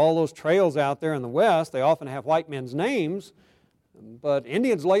about it, all those trails out there in the West, they often have white men's names, but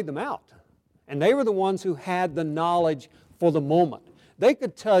Indians laid them out. And they were the ones who had the knowledge for the moment. They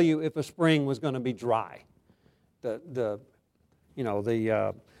could tell you if a spring was going to be dry. The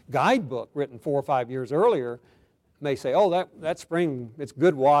guidebook written 4 or 5 years earlier may say, oh, that spring, it's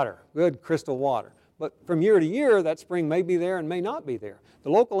good water, good crystal water. But from year to year, that spring may be there and may not be there.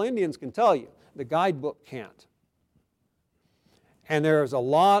 The local Indians can tell you. The guidebook can't. And there's a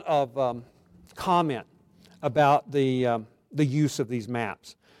lot of comment about the use of these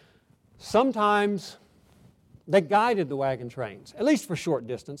maps. Sometimes they guided the wagon trains, at least for short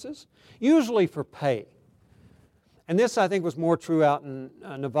distances, usually for pay. And this, I think, was more true out in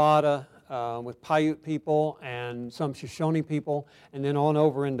Nevada with Paiute people and some Shoshone people, and then on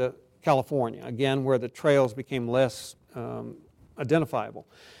over into California, again, where the trails became less identifiable.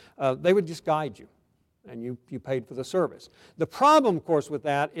 They would just guide you, and you paid for the service. The problem, of course, with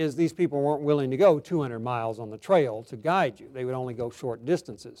that is these people weren't willing to go 200 miles on the trail to guide you. They would only go short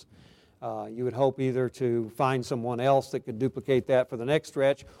distances. You would hope either to find someone else that could duplicate that for the next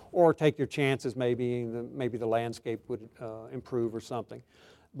stretch, or take your chances, maybe the landscape would improve or something.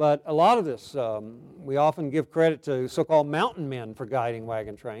 But a lot of this, we often give credit to so-called mountain men for guiding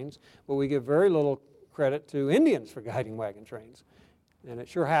wagon trains, but we give very little credit to Indians for guiding wagon trains. And it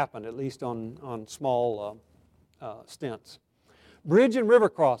sure happened, at least on small stints. Bridge and river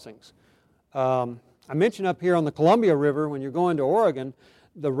crossings. I mentioned up here on the Columbia River, when you're going to Oregon,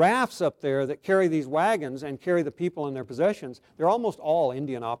 the rafts up there that carry these wagons and carry the people and their possessions, they're almost all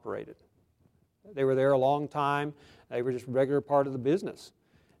Indian operated. They were there a long time. They were just a regular part of the business.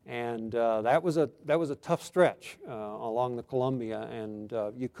 And that was a tough stretch along the Columbia, and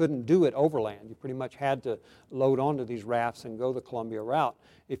you couldn't do it overland. You pretty much had to load onto these rafts and go the Columbia route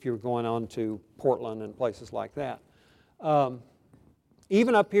if you were going on to Portland and places like that.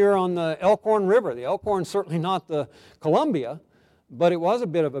 Even up here on the Elkhorn River, the Elkhorn's certainly not the Columbia, but it was a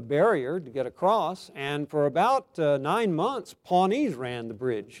bit of a barrier to get across, and for about 9 months, Pawnees ran the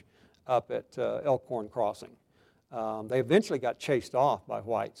bridge up at Elkhorn Crossing. They eventually got chased off by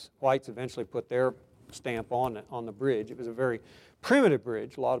whites. Whites eventually put their stamp on the bridge. It was a very primitive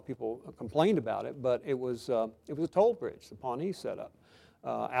bridge. A lot of people complained about it, but it was a toll bridge the Pawnees set up.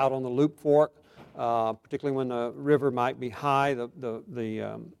 Out on the Loop Fork, particularly when the river might be high, where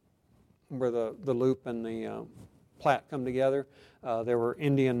the Loop and the Platte come together, there were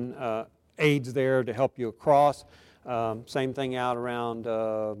Indian aides there to help you across. Same thing out around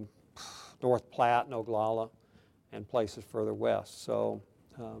North Platte and Oglala and places further west. So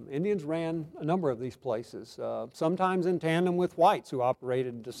Indians ran a number of these places, sometimes in tandem with whites who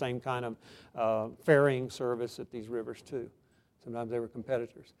operated the same kind of ferrying service at these rivers too. Sometimes they were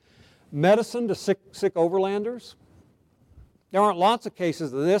competitors. Medicine to sick overlanders. There aren't lots of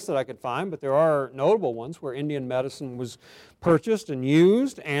cases of this that I could find, but there are notable ones where Indian medicine was purchased and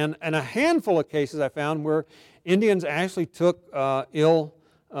used, and a handful of cases I found where Indians actually took ill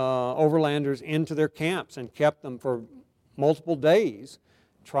overlanders into their camps and kept them for multiple days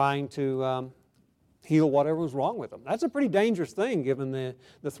trying to heal whatever was wrong with them. That's a pretty dangerous thing given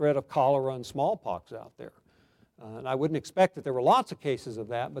the threat of cholera and smallpox out there. And I wouldn't expect that there were lots of cases of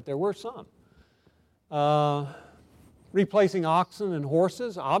that, but there were some. Replacing oxen and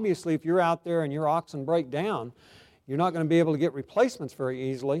horses. Obviously, if you're out there and your oxen break down, you're not going to be able to get replacements very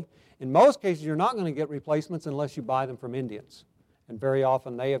easily. In most cases, you're not going to get replacements unless you buy them from Indians. And very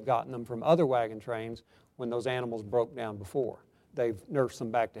often they have gotten them from other wagon trains when those animals broke down before. They've nursed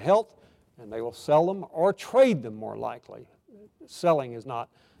them back to health, and they will sell them or trade them more likely. Selling is not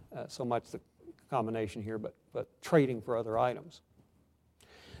so much the combination here, but trading for other items.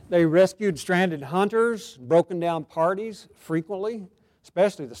 They rescued stranded hunters, broken down parties frequently,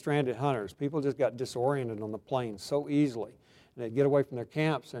 especially the stranded hunters. People just got disoriented on the plains so easily. And they'd get away from their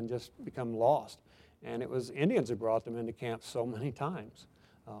camps and just become lost. And it was Indians who brought them into camps so many times.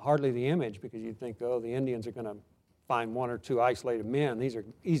 Hardly the image, because you'd think, oh, the Indians are going to find one or two isolated men. These are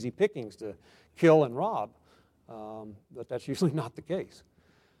easy pickings to kill and rob. But that's usually not the case.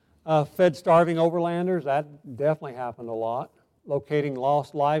 Fed starving overlanders, that definitely happened a lot. Locating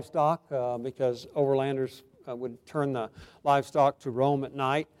lost livestock, because overlanders would turn the livestock to roam at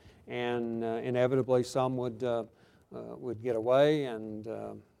night, and inevitably some would get away, and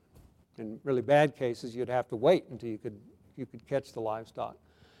in really bad cases you'd have to wait until you could catch the livestock.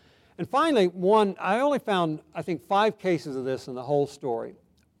 And finally, I only found, I think, 5 cases of this in the whole story.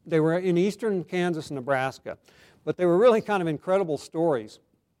 They were in eastern Kansas and Nebraska, but they were really kind of incredible stories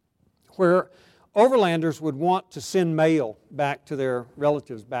where overlanders would want to send mail back to their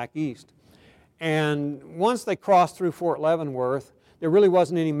relatives back east. And once they crossed through Fort Leavenworth, there really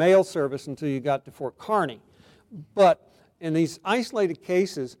wasn't any mail service until you got to Fort Kearney. But in these isolated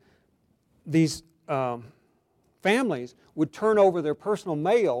cases, these families would turn over their personal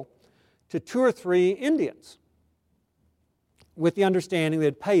mail to 2 or 3 Indians with the understanding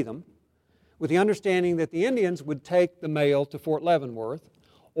they'd pay them, with the understanding that the Indians would take the mail to Fort Leavenworth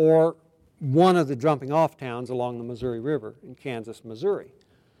or one of the jumping off towns along the Missouri River in Kansas, Missouri.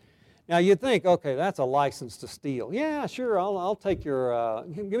 Now you'd think, okay, that's a license to steal. Yeah, sure, I'll take your,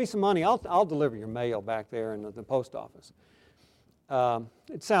 give me some money, I'll deliver your mail back there in the post office.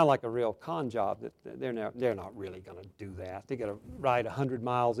 It sounded like a real con job that they're not really going to do that. They got to ride 100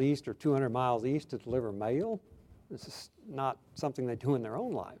 miles east or 200 miles east to deliver mail. This is not something they do in their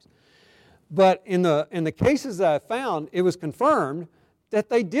own lives. But in the cases that I found, it was confirmed that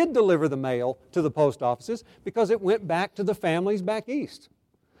they did deliver the mail to the post offices because it went back to the families back east.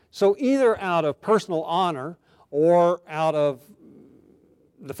 So either out of personal honor or out of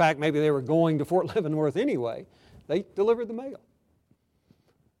the fact maybe they were going to Fort Leavenworth anyway, they delivered the mail.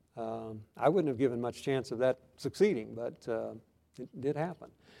 I wouldn't have given much chance of that succeeding, but it did happen.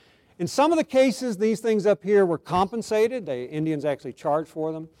 In some of the cases, these things up here were compensated. Indians actually charged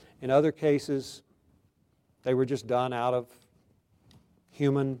for them. In other cases, they were just done out of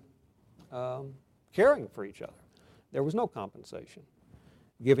human caring for each other. There was no compensation.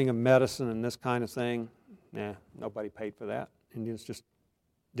 Giving them medicine and this kind of thing, nobody paid for that. Indians just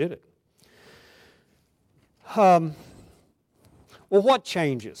did it. Well, what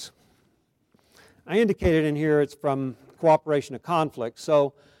changes? I indicated in here it's from cooperation to conflict.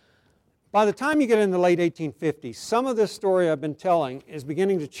 So by the time you get in the late 1850s, some of this story I've been telling is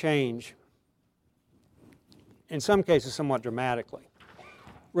beginning to change, in some cases somewhat dramatically.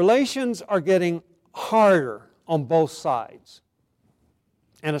 Relations are getting harder on both sides,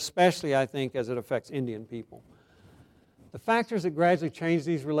 and especially, I think, as it affects Indian people. The factors that gradually change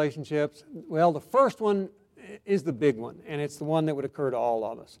these relationships, well, the first one is the big one, and it's the one that would occur to all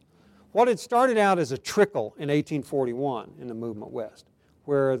of us. What had started out as a trickle in 1841 in the movement west,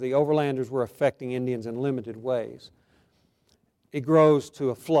 where the overlanders were affecting Indians in limited ways, it grows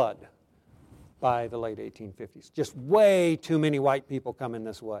to a flood by the late 1850s. Just way too many white people coming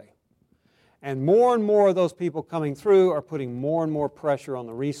this way. And more of those people coming through are putting more and more pressure on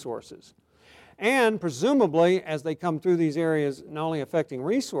the resources. And presumably, as they come through these areas, not only affecting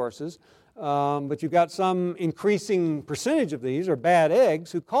resources, but you've got some increasing percentage of these are bad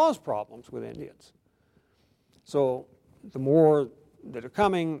eggs who cause problems with Indians. So the more that are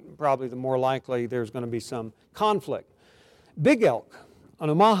coming, probably the more likely there's going to be some conflict. Big Elk,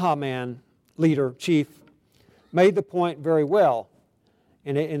 an Omaha man, leader, chief, made the point very well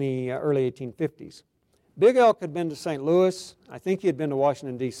in the early 1850s. Big Elk had been to St. Louis. I think he had been to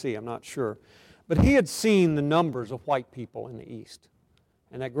Washington, D.C., I'm not sure. But he had seen the numbers of white people in the East,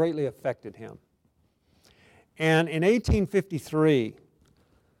 and that greatly affected him. And in 1853,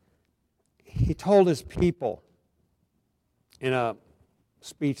 he told his people in a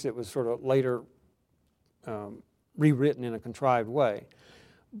speech that was sort of later rewritten in a contrived way,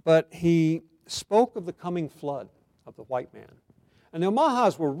 but he spoke of the coming flood of the white man. And the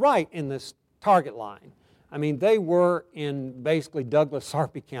Omahas were right in this target line. I mean, they were in basically Douglas,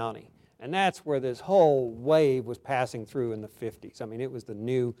 Sarpy County. And that's where this whole wave was passing through in the 50s. I mean, it was the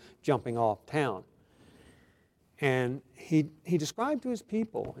new jumping off town. And he described to his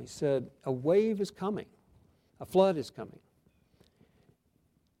people, he said, a wave is coming. A flood is coming.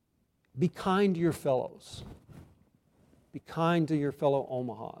 Be kind to your fellows. Be kind to your fellow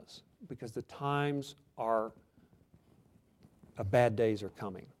Omahas, because the times of bad days are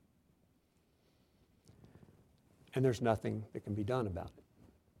coming. And there's nothing that can be done about it.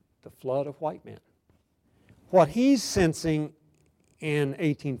 The flood of white men. What he's sensing in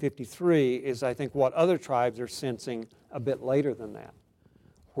 1853 is, I think, what other tribes are sensing a bit later than that,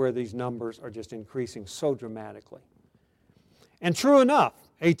 where these numbers are just increasing so dramatically. And true enough,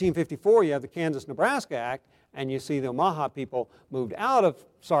 1854, you have the Kansas-Nebraska Act, and you see the Omaha people moved out of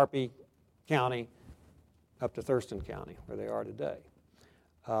Sarpy County up to Thurston County, where they are today.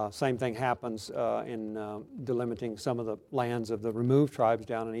 Same thing happens in delimiting some of the lands of the removed tribes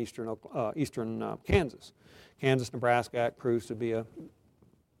down in eastern Kansas. Kansas-Nebraska Act proves to be a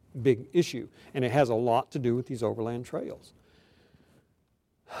big issue, and it has a lot to do with these overland trails.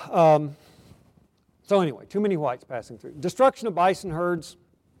 So anyway, too many whites passing through. Destruction of bison herds,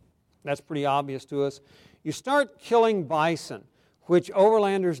 that's pretty obvious to us. You start killing bison, which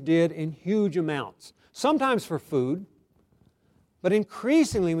overlanders did in huge amounts, sometimes for food, but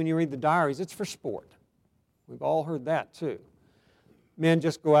increasingly when you read the diaries, it's for sport. We've all heard that too. Men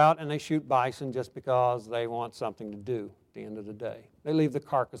just go out and they shoot bison just because they want something to do at the end of the day. They leave the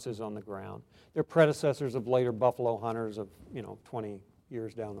carcasses on the ground. They're predecessors of later buffalo hunters of 20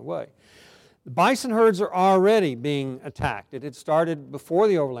 years down the way. The bison herds are already being attacked. It had started before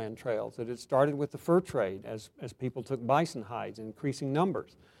the overland trails. It had started with the fur trade as people took bison hides in increasing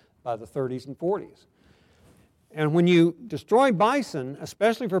numbers by the 30s and 40s. And when you destroy bison,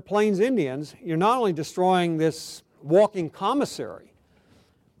 especially for Plains Indians, you're not only destroying this walking commissary,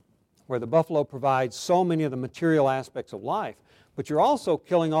 where the buffalo provides so many of the material aspects of life, but you're also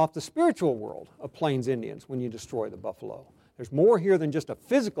killing off the spiritual world of Plains Indians when you destroy the buffalo. There's more here than just a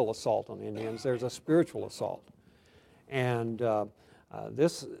physical assault on Indians. There's a spiritual assault. And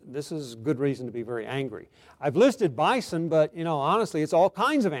this is good reason to be very angry. I've listed bison, but honestly, it's all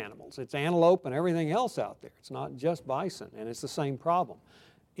kinds of animals. It's antelope and everything else out there. It's not just bison, and it's the same problem.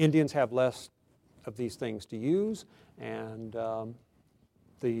 Indians have less of these things to use, and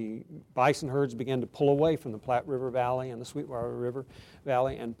the bison herds began to pull away from the Platte River Valley and the Sweetwater River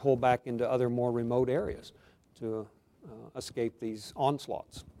Valley and pull back into other more remote areas to escape these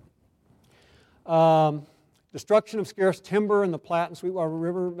onslaughts. Destruction of scarce timber in the Platte and Sweetwater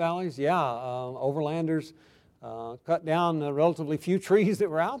River valleys. Yeah, overlanders cut down the relatively few trees that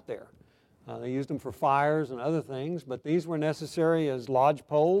were out there. They used them for fires and other things, but these were necessary as lodge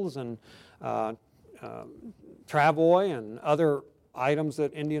poles and travoy and other items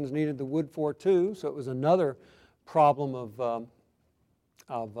that Indians needed the wood for too. So it was another problem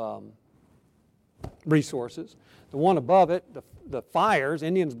of resources. The one above it, the fires,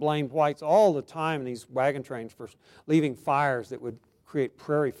 Indians blamed whites all the time in these wagon trains for leaving fires that would create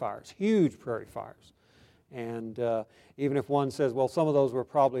prairie fires, huge prairie fires. And even if one says, well, some of those were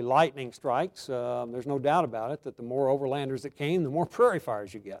probably lightning strikes, there's no doubt about it that the more overlanders that came, the more prairie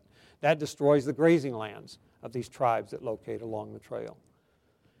fires you get. That destroys the grazing lands of these tribes that locate along the trail.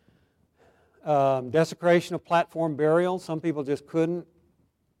 Desecration of platform burial. Some people just couldn't.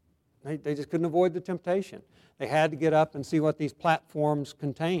 They just couldn't avoid the temptation. They had to get up and see what these platforms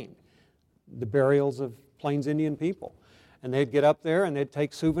contained, the burials of Plains Indian people. And they'd get up there and they'd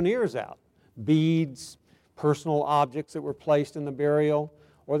take souvenirs out, beads, personal objects that were placed in the burial,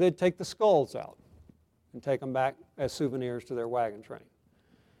 or they'd take the skulls out and take them back as souvenirs to their wagon train.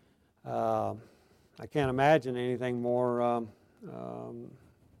 I can't imagine anything more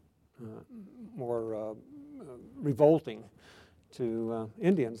revolting to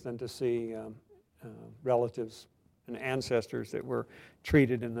Indians than to see relatives and ancestors that were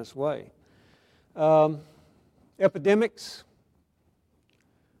treated in this way. Epidemics,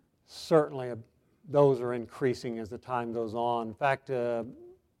 certainly those are increasing as the time goes on. In fact,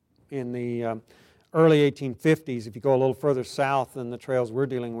 in the early 1850s, if you go a little further south than the trails we're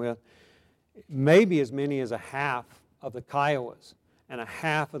dealing with, maybe as many as a half of the Kiowas and a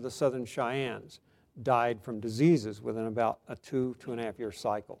half of the Southern Cheyennes died from diseases within about a 2.5 year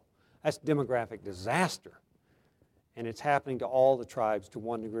cycle. That's demographic disaster. And it's happening to all the tribes to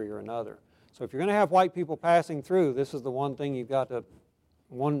one degree or another. So if you're going to have white people passing through, this is the one thing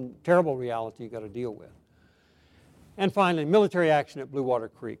one terrible reality you've got to deal with. And finally, military action at Blue Water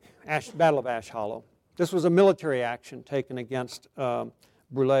Creek, Battle of Ash Hollow. This was a military action taken against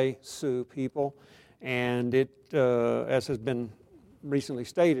Brule Sioux people, and it, as has been recently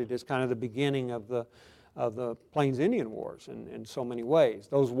stated, is kind of the beginning of the Plains Indian Wars in so many ways.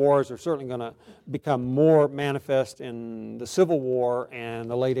 Those wars are certainly going to become more manifest in the Civil War and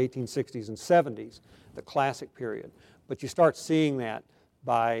the late 1860s and 70s, the classic period. But you start seeing that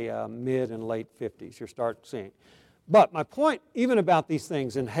by mid and late 50s. You start seeing. But my point, even about these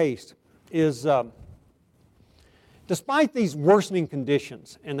things in haste, is despite these worsening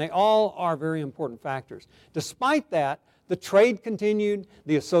conditions, and they all are very important factors, despite that, the trade continued,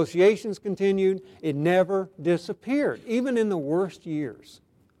 the associations continued, it never disappeared, even in the worst years.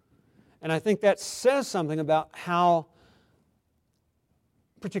 And I think that says something about how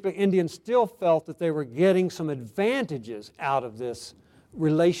particularly Indians still felt that they were getting some advantages out of this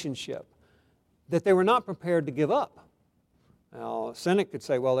relationship that they were not prepared to give up. Now, a cynic could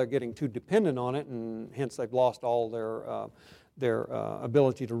say, well, they're getting too dependent on it, and hence they've lost all their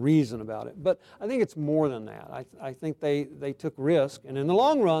ability to reason about it. But I think it's more than that. I think they took risk, and in the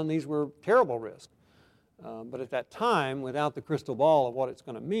long run, these were terrible risks. But at that time, without the crystal ball of what it's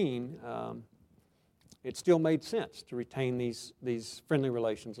going to mean, it still made sense to retain these friendly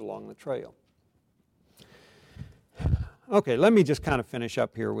relations along the trail. Okay, let me just kind of finish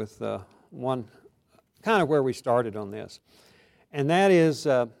up here with one, kind of where we started on this. And that is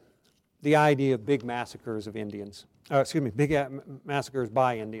the idea of big massacres of Indians. Big massacres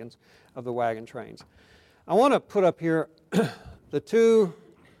by Indians of the wagon trains. I want to put up here the two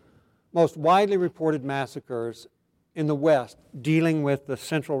most widely reported massacres in the West dealing with the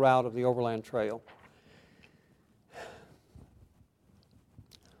central route of the Overland Trail.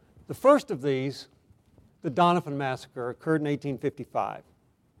 The first of these, the Doniphan Massacre, occurred in 1855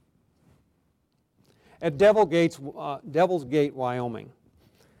 at Devil's Gate, Wyoming.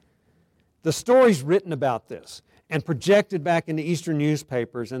 The stories written about this and projected back into Eastern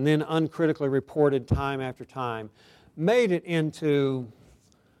newspapers and then uncritically reported time after time made it into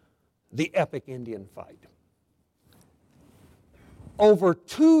the epic Indian fight. Over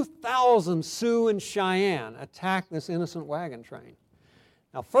 2,000 Sioux and Cheyenne attacked this innocent wagon train.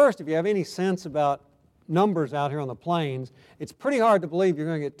 Now first, if you have any sense about numbers out here on the plains, it's pretty hard to believe you're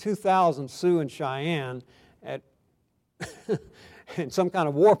going to get 2,000 Sioux and Cheyenne at in some kind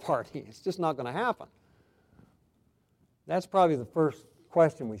of war party. It's just not going to happen. That's probably the first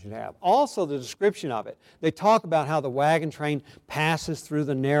question we should have. Also, the description of it. They talk about how the wagon train passes through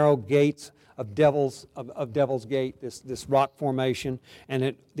the narrow gates of Devil's Gate, this rock formation,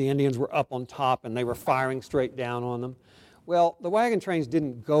 and the Indians were up on top and they were firing straight down on them. Well, the wagon trains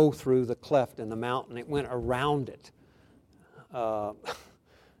didn't go through the cleft in the mountain. It went around it.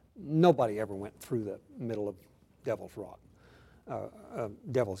 Nobody ever went through the middle of Devil's Rock,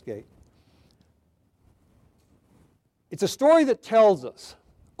 Devil's Gate. It's a story that tells us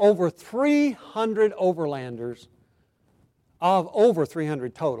over 300 overlanders, of over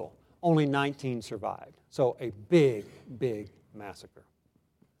 300 total, only 19 survived. So a big, big massacre.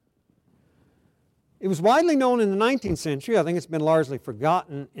 It was widely known in the 19th century. I think it's been largely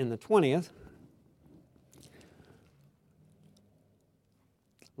forgotten in the 20th.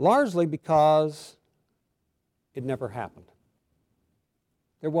 Largely because it never happened.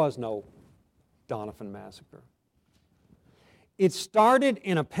 There was no Doniphan Massacre. It started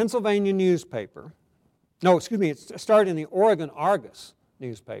in a Pennsylvania newspaper. No, excuse me, it started in the Oregon Argus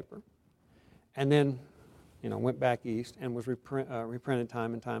newspaper, and then, went back east and was reprinted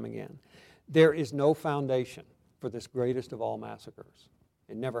time and time again. There is no foundation for this greatest of all massacres.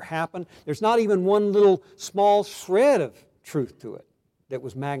 It never happened. There's not even one little small shred of truth to it that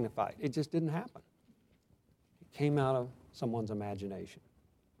was magnified. It just didn't happen. It came out of someone's imagination.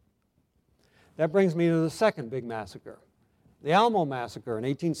 That brings me to the second big massacre, the Alamo Massacre in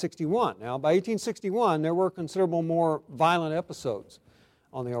 1861. Now, by 1861, there were considerable more violent episodes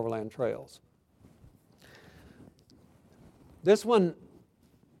on the overland trails. This one,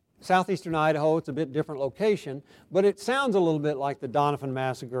 southeastern Idaho, it's a bit different location, but it sounds a little bit like the Doniphan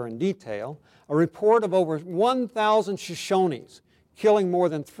Massacre in detail. A report of over 1,000 Shoshones killing more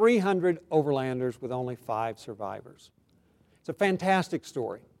than 300 overlanders with only 5 survivors. It's a fantastic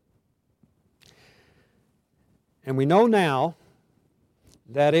story. And we know now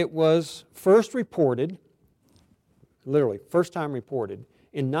that it was first reported, literally first time reported,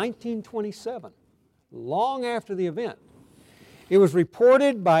 in 1927, long after the event. It was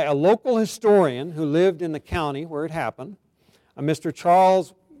reported by a local historian who lived in the county where it happened, a Mr.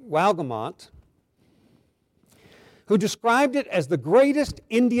 Charles Walgamont, who described it as the greatest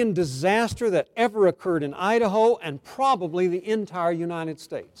Indian disaster that ever occurred in Idaho and probably the entire United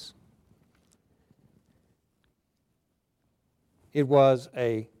States. It was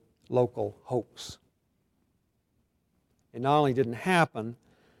a local hoax. It not only didn't happen,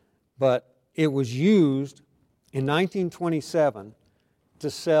 but it was used in 1927 to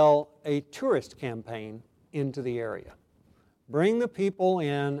sell a tourist campaign into the area. Bring the people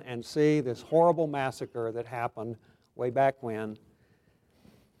in and see this horrible massacre that happened way back when.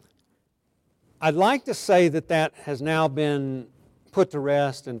 I'd like to say that that has now been put to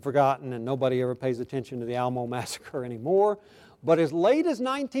rest and forgotten and nobody ever pays attention to the Alamo Massacre anymore. But as late as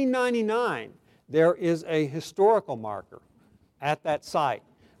 1999, there is a historical marker at that site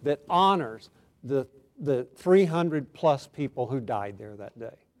that honors the 300 plus people who died there that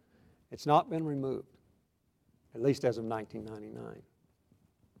day. It's not been removed, at least as of 1999.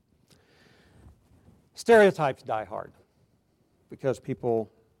 Stereotypes die hard because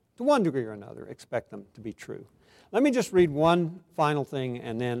people, to one degree or another, expect them to be true. Let me just read one final thing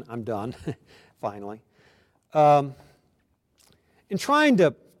and then I'm done, finally. In trying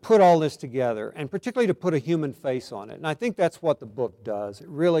to put all this together, and particularly to put a human face on it, and I think that's what the book does. It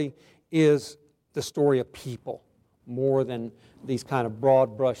really is the story of people more than these kind of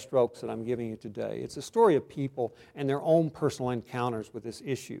broad brush strokes that I'm giving you today. It's a story of people and their own personal encounters with this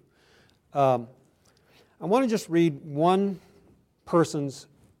issue. I want to just read one person's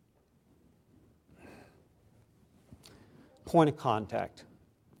point of contact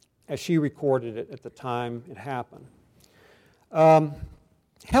as she recorded it at the time it happened.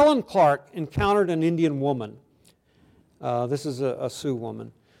 Helen Clark encountered an Indian woman, this is a Sioux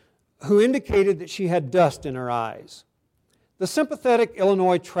woman, who indicated that she had dust in her eyes. The sympathetic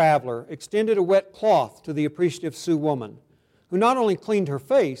Illinois traveler extended a wet cloth to the appreciative Sioux woman, who not only cleaned her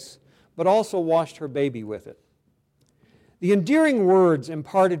face, but also washed her baby with it. The endearing words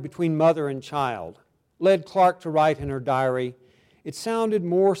imparted between mother and child led Clark to write in her diary, "It sounded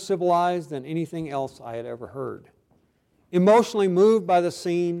more civilized than anything else I had ever heard." Emotionally moved by the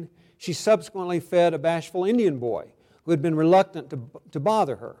scene, she subsequently fed a bashful Indian boy who had been reluctant to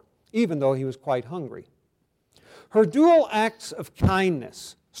bother her, even though he was quite hungry. Her dual acts of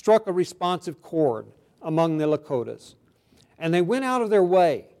kindness struck a responsive chord among the Lakotas, and they went out of their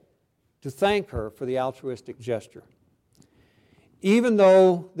way to thank her for the altruistic gesture. Even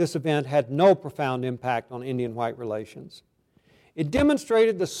though this event had no profound impact on Indian-white relations, it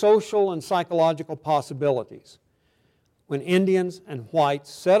demonstrated the social and psychological possibilities when Indians and whites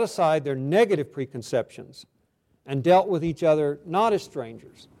set aside their negative preconceptions and dealt with each other not as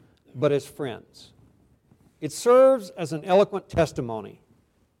strangers, but as friends. It serves as an eloquent testimony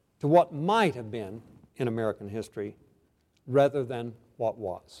to what might have been in American history rather than what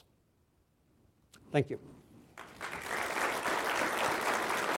was. Thank you.